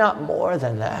 why not more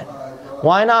than that?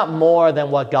 Why not more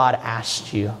than what God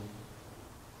asked you?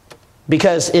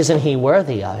 Because isn't He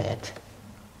worthy of it?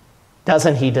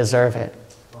 Doesn't He deserve it?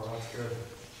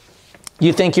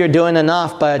 You think you're doing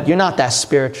enough, but you're not that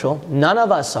spiritual. None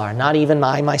of us are, not even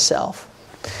I myself.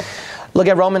 Look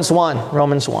at Romans 1.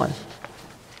 Romans 1.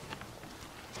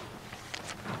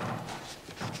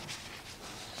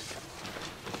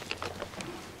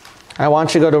 I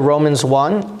want you to go to Romans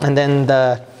 1, and then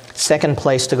the second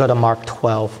place to go to Mark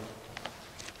 12.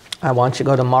 I want you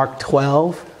to go to Mark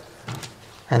 12,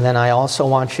 and then I also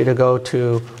want you to go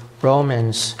to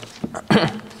Romans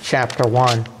chapter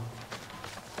 1.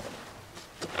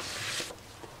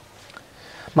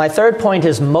 My third point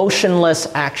is motionless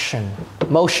action.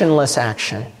 Motionless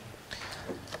action.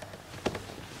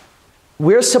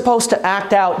 We're supposed to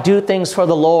act out, do things for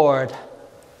the Lord,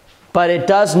 but it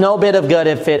does no bit of good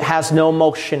if it has no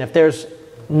motion, if there's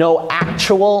no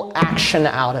actual action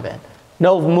out of it,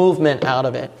 no movement out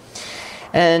of it.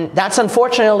 And that's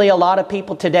unfortunately a lot of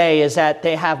people today, is that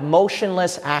they have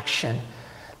motionless action.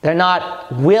 They're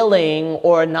not willing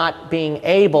or not being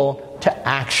able to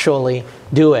actually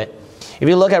do it. If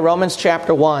you look at Romans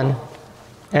chapter 1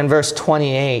 and verse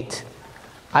 28,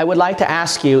 I would like to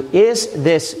ask you, is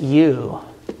this you?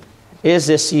 Is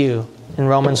this you in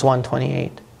Romans 1:28?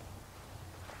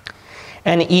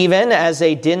 And even as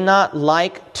they did not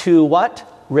like to what?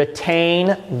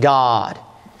 Retain God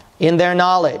in their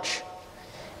knowledge,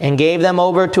 and gave them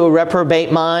over to a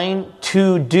reprobate mind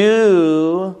to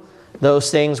do those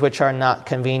things which are not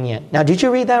convenient. Now, did you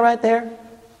read that right there?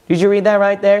 Did you read that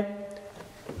right there?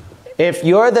 If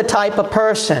you're the type of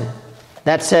person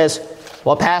that says,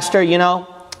 well, Pastor, you know,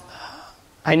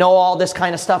 I know all this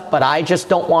kind of stuff, but I just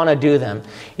don't want to do them.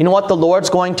 You know what the Lord's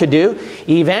going to do?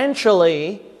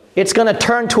 Eventually, it's going to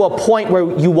turn to a point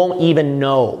where you won't even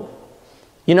know.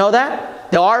 You know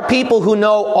that? There are people who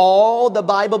know all the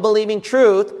Bible-believing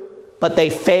truth, but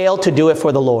they fail to do it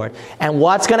for the Lord. And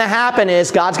what's going to happen is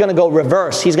God's going to go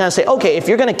reverse. He's going to say, okay, if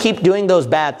you're going to keep doing those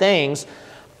bad things,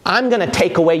 I'm going to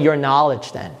take away your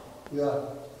knowledge then. Yeah.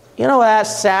 You know,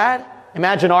 that's sad.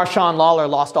 Imagine Arshawn Lawler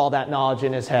lost all that knowledge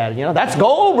in his head. You know, that's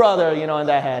gold, brother, you know, in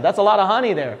that head. That's a lot of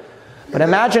honey there. But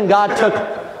imagine God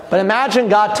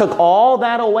took all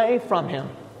that away from him.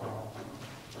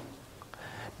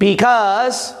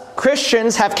 Because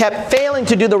Christians have kept failing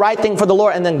to do the right thing for the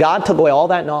Lord, and then God took away all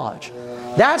that knowledge.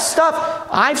 That stuff,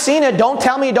 I've seen it. Don't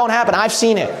tell me it don't happen. I've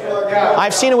seen it.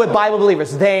 I've seen it with Bible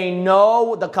believers. They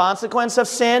know the consequence of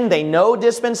sin. They know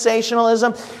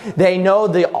dispensationalism. They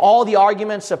know all the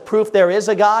arguments of proof there is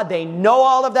a God. They know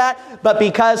all of that. But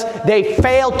because they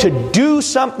failed to do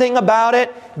something about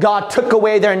it, God took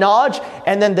away their knowledge.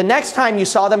 And then the next time you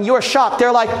saw them, you were shocked.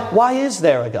 They're like, why is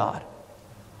there a God?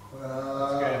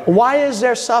 Why is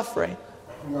there suffering?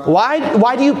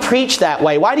 Why do you preach that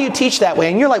way? Why do you teach that way?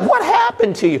 And you're like, what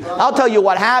happened to you? I'll tell you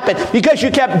what happened. Because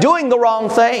you kept doing the wrong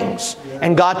things.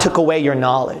 And God took away your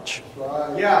knowledge.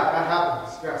 Yeah, that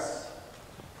happens. Yes.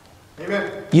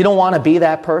 Amen. You don't want to be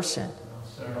that person.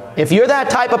 If you're that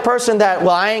type of person that,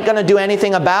 well, I ain't going to do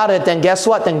anything about it, then guess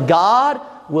what? Then God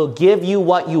will give you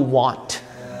what you want.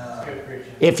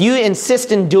 If you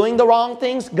insist in doing the wrong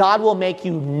things, God will make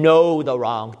you know the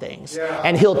wrong things. Yeah.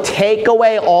 And He'll take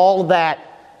away all that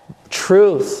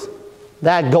truth,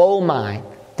 that gold mine,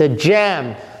 the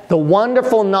gem, the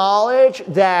wonderful knowledge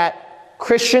that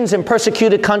Christians in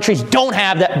persecuted countries don't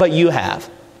have, that, but you have.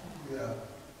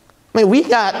 I mean, we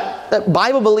got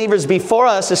Bible believers before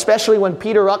us, especially when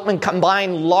Peter Ruckman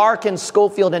combined Larkin,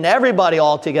 Schofield, and everybody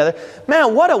all together.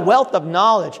 Man, what a wealth of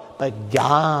knowledge. But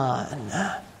gone.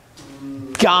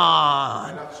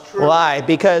 Why?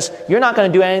 Because you're not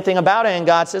going to do anything about it. And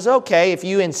God says, okay, if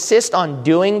you insist on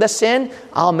doing the sin,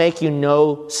 I'll make you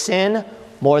know sin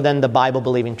more than the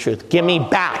Bible-believing truth. Give me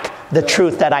back the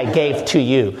truth that I gave to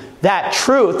you. That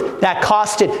truth that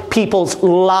costed people's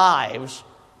lives.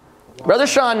 Brother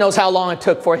Sean knows how long it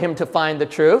took for him to find the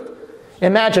truth.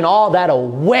 Imagine all that a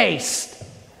waste.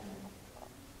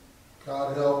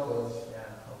 God help us.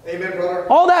 Amen, brother.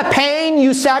 All that pain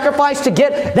you sacrificed to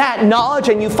get that knowledge,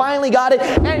 and you finally got it,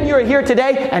 and you're here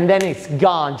today, and then it's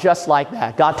gone just like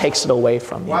that. God takes it away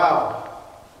from you. Wow.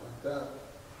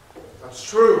 That's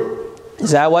true.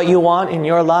 Is that what you want in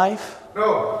your life?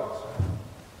 No.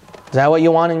 Is that what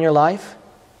you want in your life?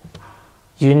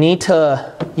 You need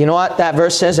to, you know what that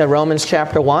verse says in Romans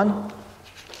chapter 1?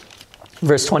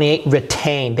 Verse 28,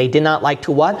 retain. They did not like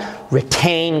to what?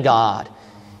 Retain God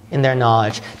in their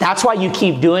knowledge. That's why you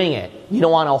keep doing it. You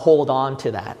don't want to hold on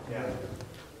to that. Yeah.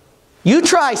 You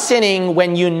try sinning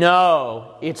when you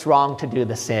know it's wrong to do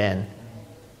the sin.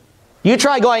 You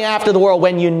try going after the world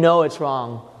when you know it's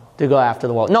wrong to go after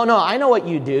the world. No, I know what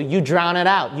you do. You drown it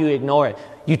out. You ignore it.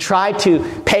 You try to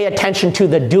pay attention to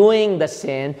doing the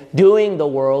sin, doing the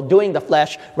world, doing the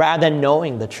flesh, rather than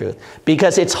knowing the truth.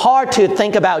 Because it's hard to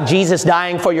think about Jesus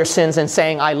dying for your sins and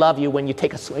saying, I love you, when you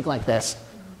take a swig like this.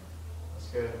 That's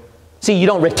good. See, you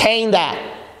don't retain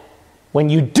that. When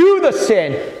you do the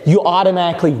sin, you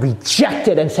automatically reject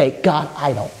it and say, God,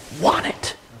 I don't want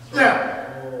it. Yeah.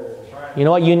 You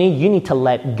know what you need? You need to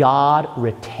let God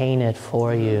retain it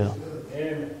for you.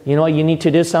 You know what you need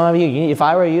to do, some of you? If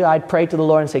I were you, I'd pray to the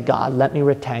Lord and say, God, let me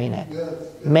retain it.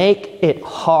 Make it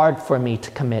hard for me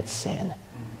to commit sin.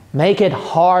 Make it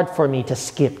hard for me to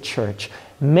skip church.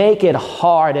 Make it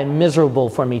hard and miserable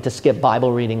for me to skip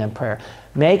Bible reading and prayer.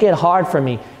 Make it hard for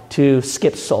me to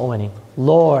skip soul winning.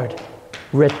 Lord,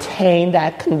 retain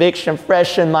that conviction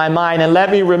fresh in my mind, and let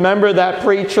me remember that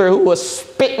preacher who was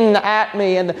spitting at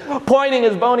me and pointing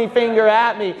his bony finger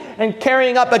at me and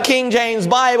carrying up a King James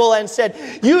Bible and said,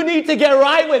 you need to get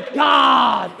right with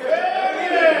God.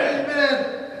 Amen.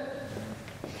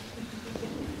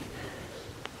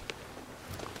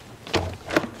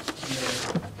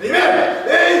 Amen.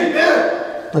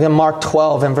 Amen. Look at Mark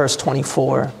 12 and verse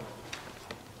 24.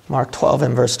 Mark 12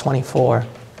 and verse 24.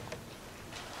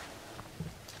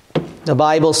 The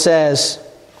Bible says,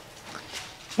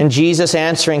 and Jesus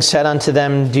answering said unto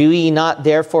them, do ye not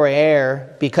therefore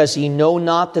err, because ye know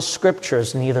not the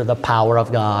Scriptures, neither the power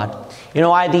of God. You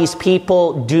know why these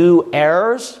people do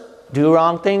errors, do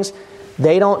wrong things?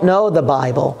 They don't know the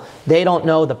Bible. They don't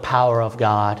know the power of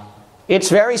God. It's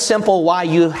very simple why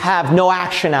you have no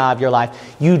action out of your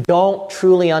life. You don't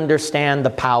truly understand the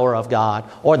power of God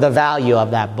or the value of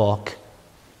that book.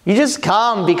 You just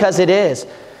come because it is.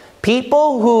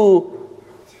 People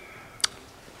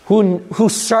who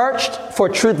searched for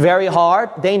truth very hard,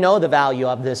 they know the value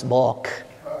of this book.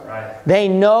 Right. They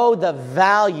know the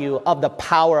value of the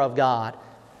power of God.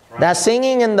 Right. That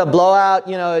singing in the blowout,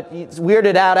 it's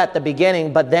weirded out at the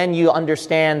beginning, but then you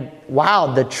understand,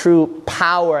 wow, the true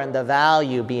power and the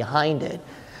value behind it.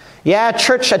 Yeah,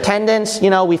 church attendance,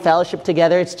 we fellowship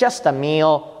together. It's just a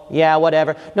meal. Yeah,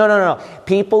 whatever. No.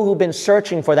 People who've been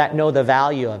searching for that know the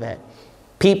value of it.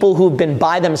 People who've been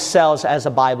by themselves as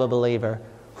a Bible believer,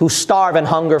 who starve and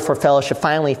hunger for fellowship,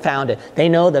 finally found it. They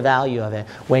know the value of it.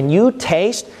 When you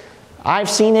taste, I've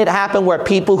seen it happen where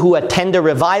people who attend a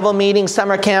revival meeting,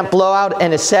 summer camp, blowout,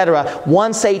 and etc.,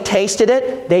 once they tasted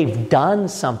it, they've done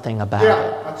something about it.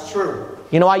 Yeah, that's true.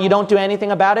 You know why you don't do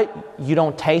anything about it? You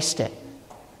don't taste it.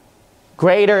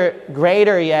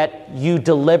 Greater yet, you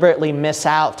deliberately miss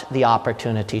out the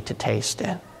opportunity to taste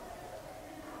it.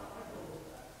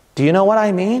 Do you know what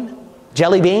I mean?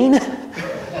 Jelly bean?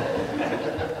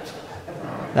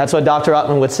 That's what Dr.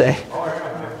 Ottman would say.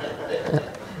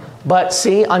 But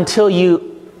see, until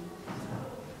you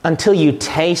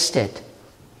taste it,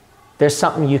 there's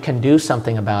something you can do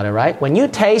something about it, right? When you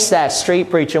taste that street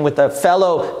preaching with a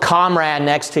fellow comrade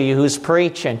next to you who's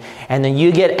preaching, and then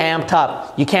you get amped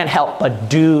up, you can't help but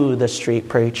do the street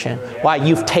preaching. Why?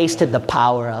 You've tasted the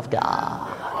power of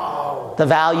God. The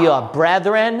value of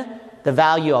brethren, the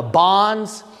value of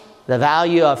bonds, the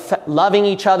value of loving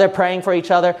each other, praying for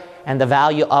each other, and the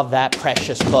value of that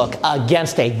precious book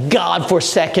against a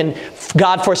God-forsaken,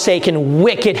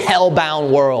 wicked,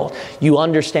 hell-bound world. You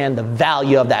understand the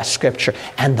value of that Scripture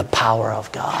and the power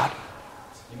of God.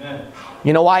 Amen.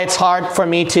 You know why it's hard for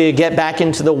me to get back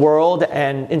into the world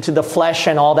and into the flesh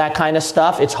and all that kind of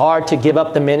stuff? It's hard to give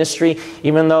up the ministry,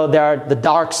 even though there are the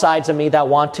dark sides of me that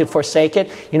want to forsake it.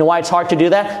 You know why it's hard to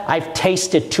do that? I've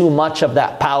tasted too much of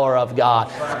that power of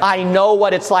God. I know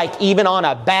what it's like even on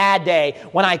a bad day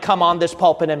when I come on this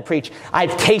pulpit and preach.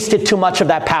 I've tasted too much of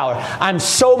that power. I'm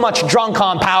so much drunk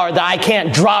on power that I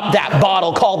can't drop that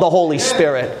bottle called the Holy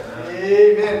Spirit.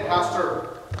 Amen, Pastor.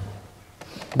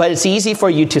 But it's easy for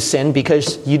you to sin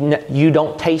because you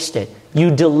don't taste it.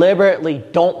 You deliberately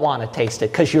don't want to taste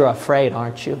it because you're afraid,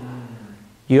 aren't you?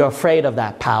 You're afraid of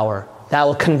that power. That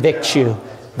will convict you.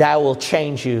 That will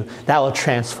change you. That will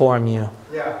transform you.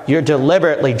 Yeah. You're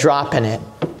deliberately dropping it.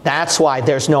 That's why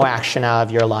there's no action out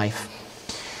of your life.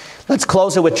 Let's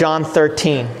close it with John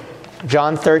 13.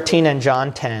 John 13 and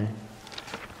John 10.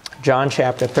 John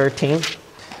chapter 13.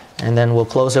 And then we'll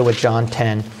close it with John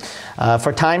 10.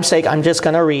 For time's sake, I'm just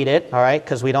going to read it, all right,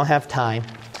 because we don't have time.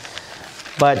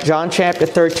 But John chapter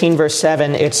 13, verse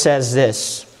 7, it says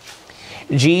this.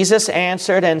 Jesus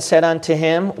answered and said unto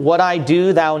him, What I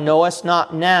do thou knowest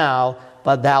not now,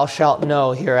 but thou shalt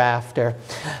know hereafter.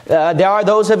 There are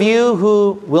those of you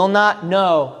who will not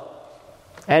know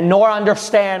and nor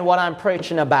understand what I'm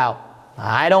preaching about.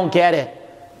 I don't get it.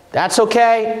 That's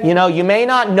okay. You may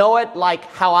not know it like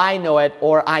how I know it,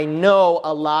 or I know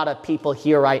a lot of people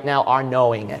here right now are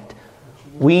knowing it.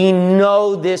 We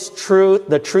know this truth,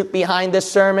 the truth behind this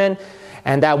sermon,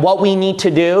 and that what we need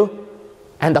to do,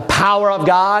 and the power of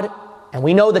God, and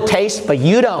we know the taste, but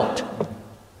you don't.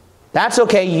 That's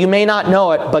okay. You may not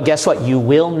know it, but guess what? You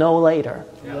will know later.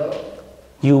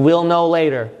 You will know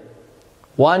later.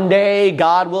 One day,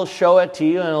 God will show it to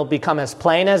you, and it'll become as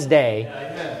plain as day.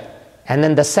 And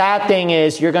then the sad thing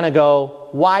is, you're going to go,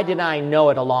 why didn't I know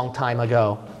it a long time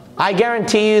ago? I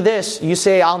guarantee you this. You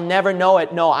say, I'll never know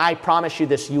it. No, I promise you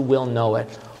this. You will know it.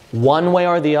 One way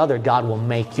or the other, God will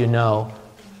make you know.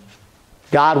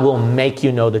 God will make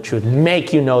you know the truth,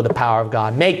 make you know the power of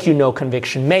God, make you know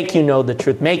conviction, make you know the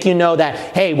truth, make you know that,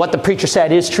 hey, what the preacher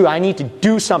said is true. I need to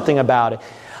do something about it.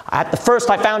 At the first,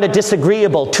 I found it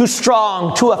disagreeable, too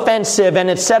strong, too offensive, and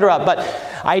etc. But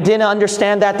I didn't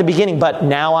understand that at the beginning. But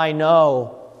now I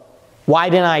know. Why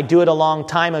didn't I do it a long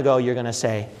time ago, you're going to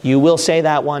say. You will say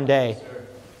that one day.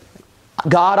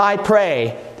 God, I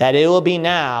pray that it will be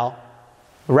now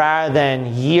rather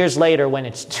than years later when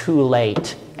it's too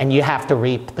late and you have to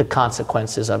reap the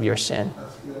consequences of your sin.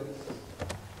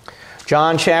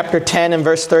 John chapter 10 and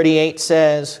verse 38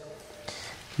 says,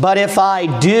 but if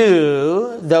I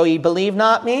do, though ye believe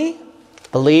not me,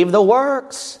 believe the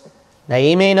works, that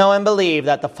ye may know and believe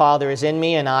that the Father is in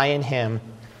me and I in him.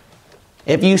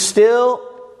 If you still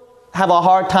have a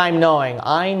hard time knowing,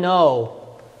 I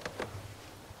know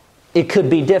it could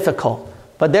be difficult.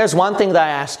 But there's one thing that I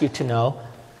ask you to know.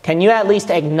 Can you at least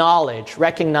acknowledge,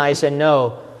 recognize, and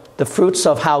know the fruits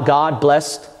of how God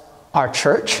blessed our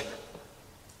church?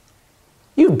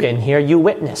 You've been here, you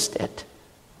witnessed it.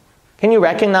 Can you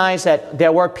recognize that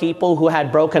there were people who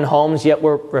had broken homes yet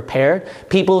were repaired?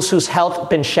 People whose health had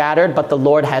been shattered, but the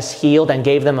Lord has healed and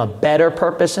gave them a better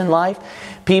purpose in life?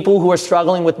 People who were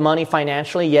struggling with money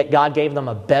financially, yet God gave them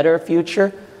a better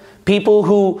future? People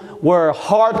who were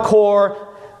hardcore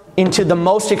into the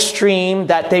most extreme,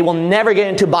 that they will never get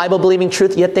into Bible-believing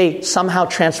truth, yet they somehow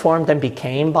transformed and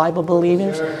became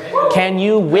Bible-believers? Can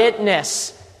you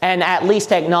witness and at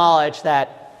least acknowledge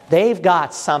that they've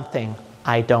got something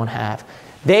I don't have?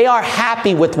 They are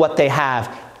happy with what they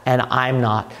have, and I'm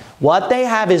not. What they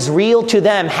have is real to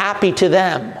them, happy to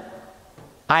them.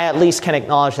 I at least can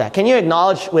acknowledge that. Can you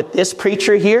acknowledge with this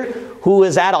preacher here, who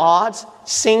is at odds,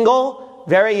 single,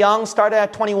 very young, started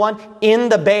at 21, in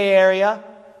the Bay Area,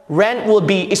 rent will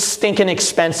be stinking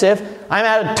expensive. I'm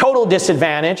at a total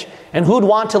disadvantage. And who'd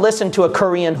want to listen to a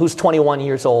Korean who's 21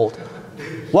 years old?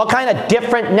 What kind of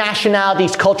different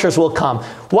nationalities, cultures will come?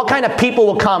 What kind of people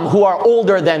will come who are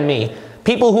older than me?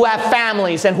 People who have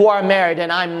families and who are married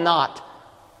and I'm not.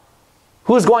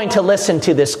 Who's going to listen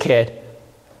to this kid?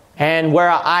 And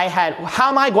how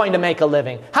am I going to make a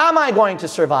living? How am I going to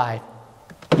survive?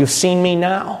 You've seen me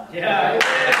now. Yeah.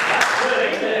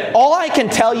 All I can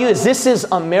tell you is this is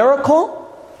a miracle.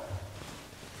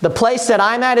 The place that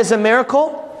I'm at is a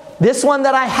miracle. This one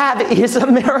that I have is a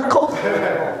miracle.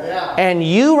 And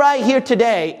you right here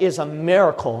today is a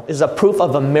miracle, is a proof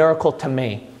of a miracle to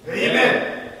me.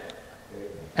 Amen.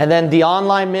 And then the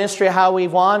online ministry, how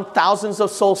we've won, thousands of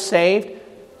souls saved.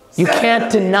 You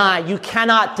cannot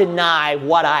deny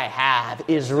what I have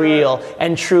is real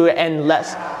and true and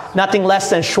nothing less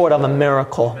than short of a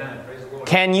miracle.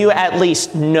 Can you at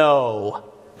least know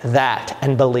that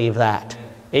and believe that?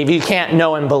 If you can't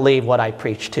know and believe what I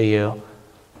preach to you.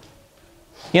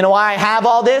 You know why I have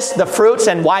all this, the fruits,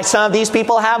 and why some of these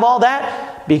people have all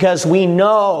that? Because we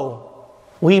know,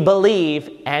 we believe,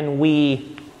 and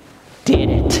we did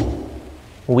it.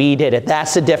 We did it.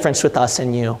 That's the difference with us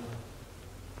and you.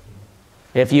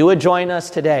 If you would join us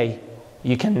today,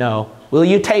 you can know. Will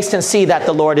you taste and see that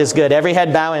the Lord is good? Every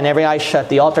head bowed and every eye shut.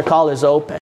 The altar call is open.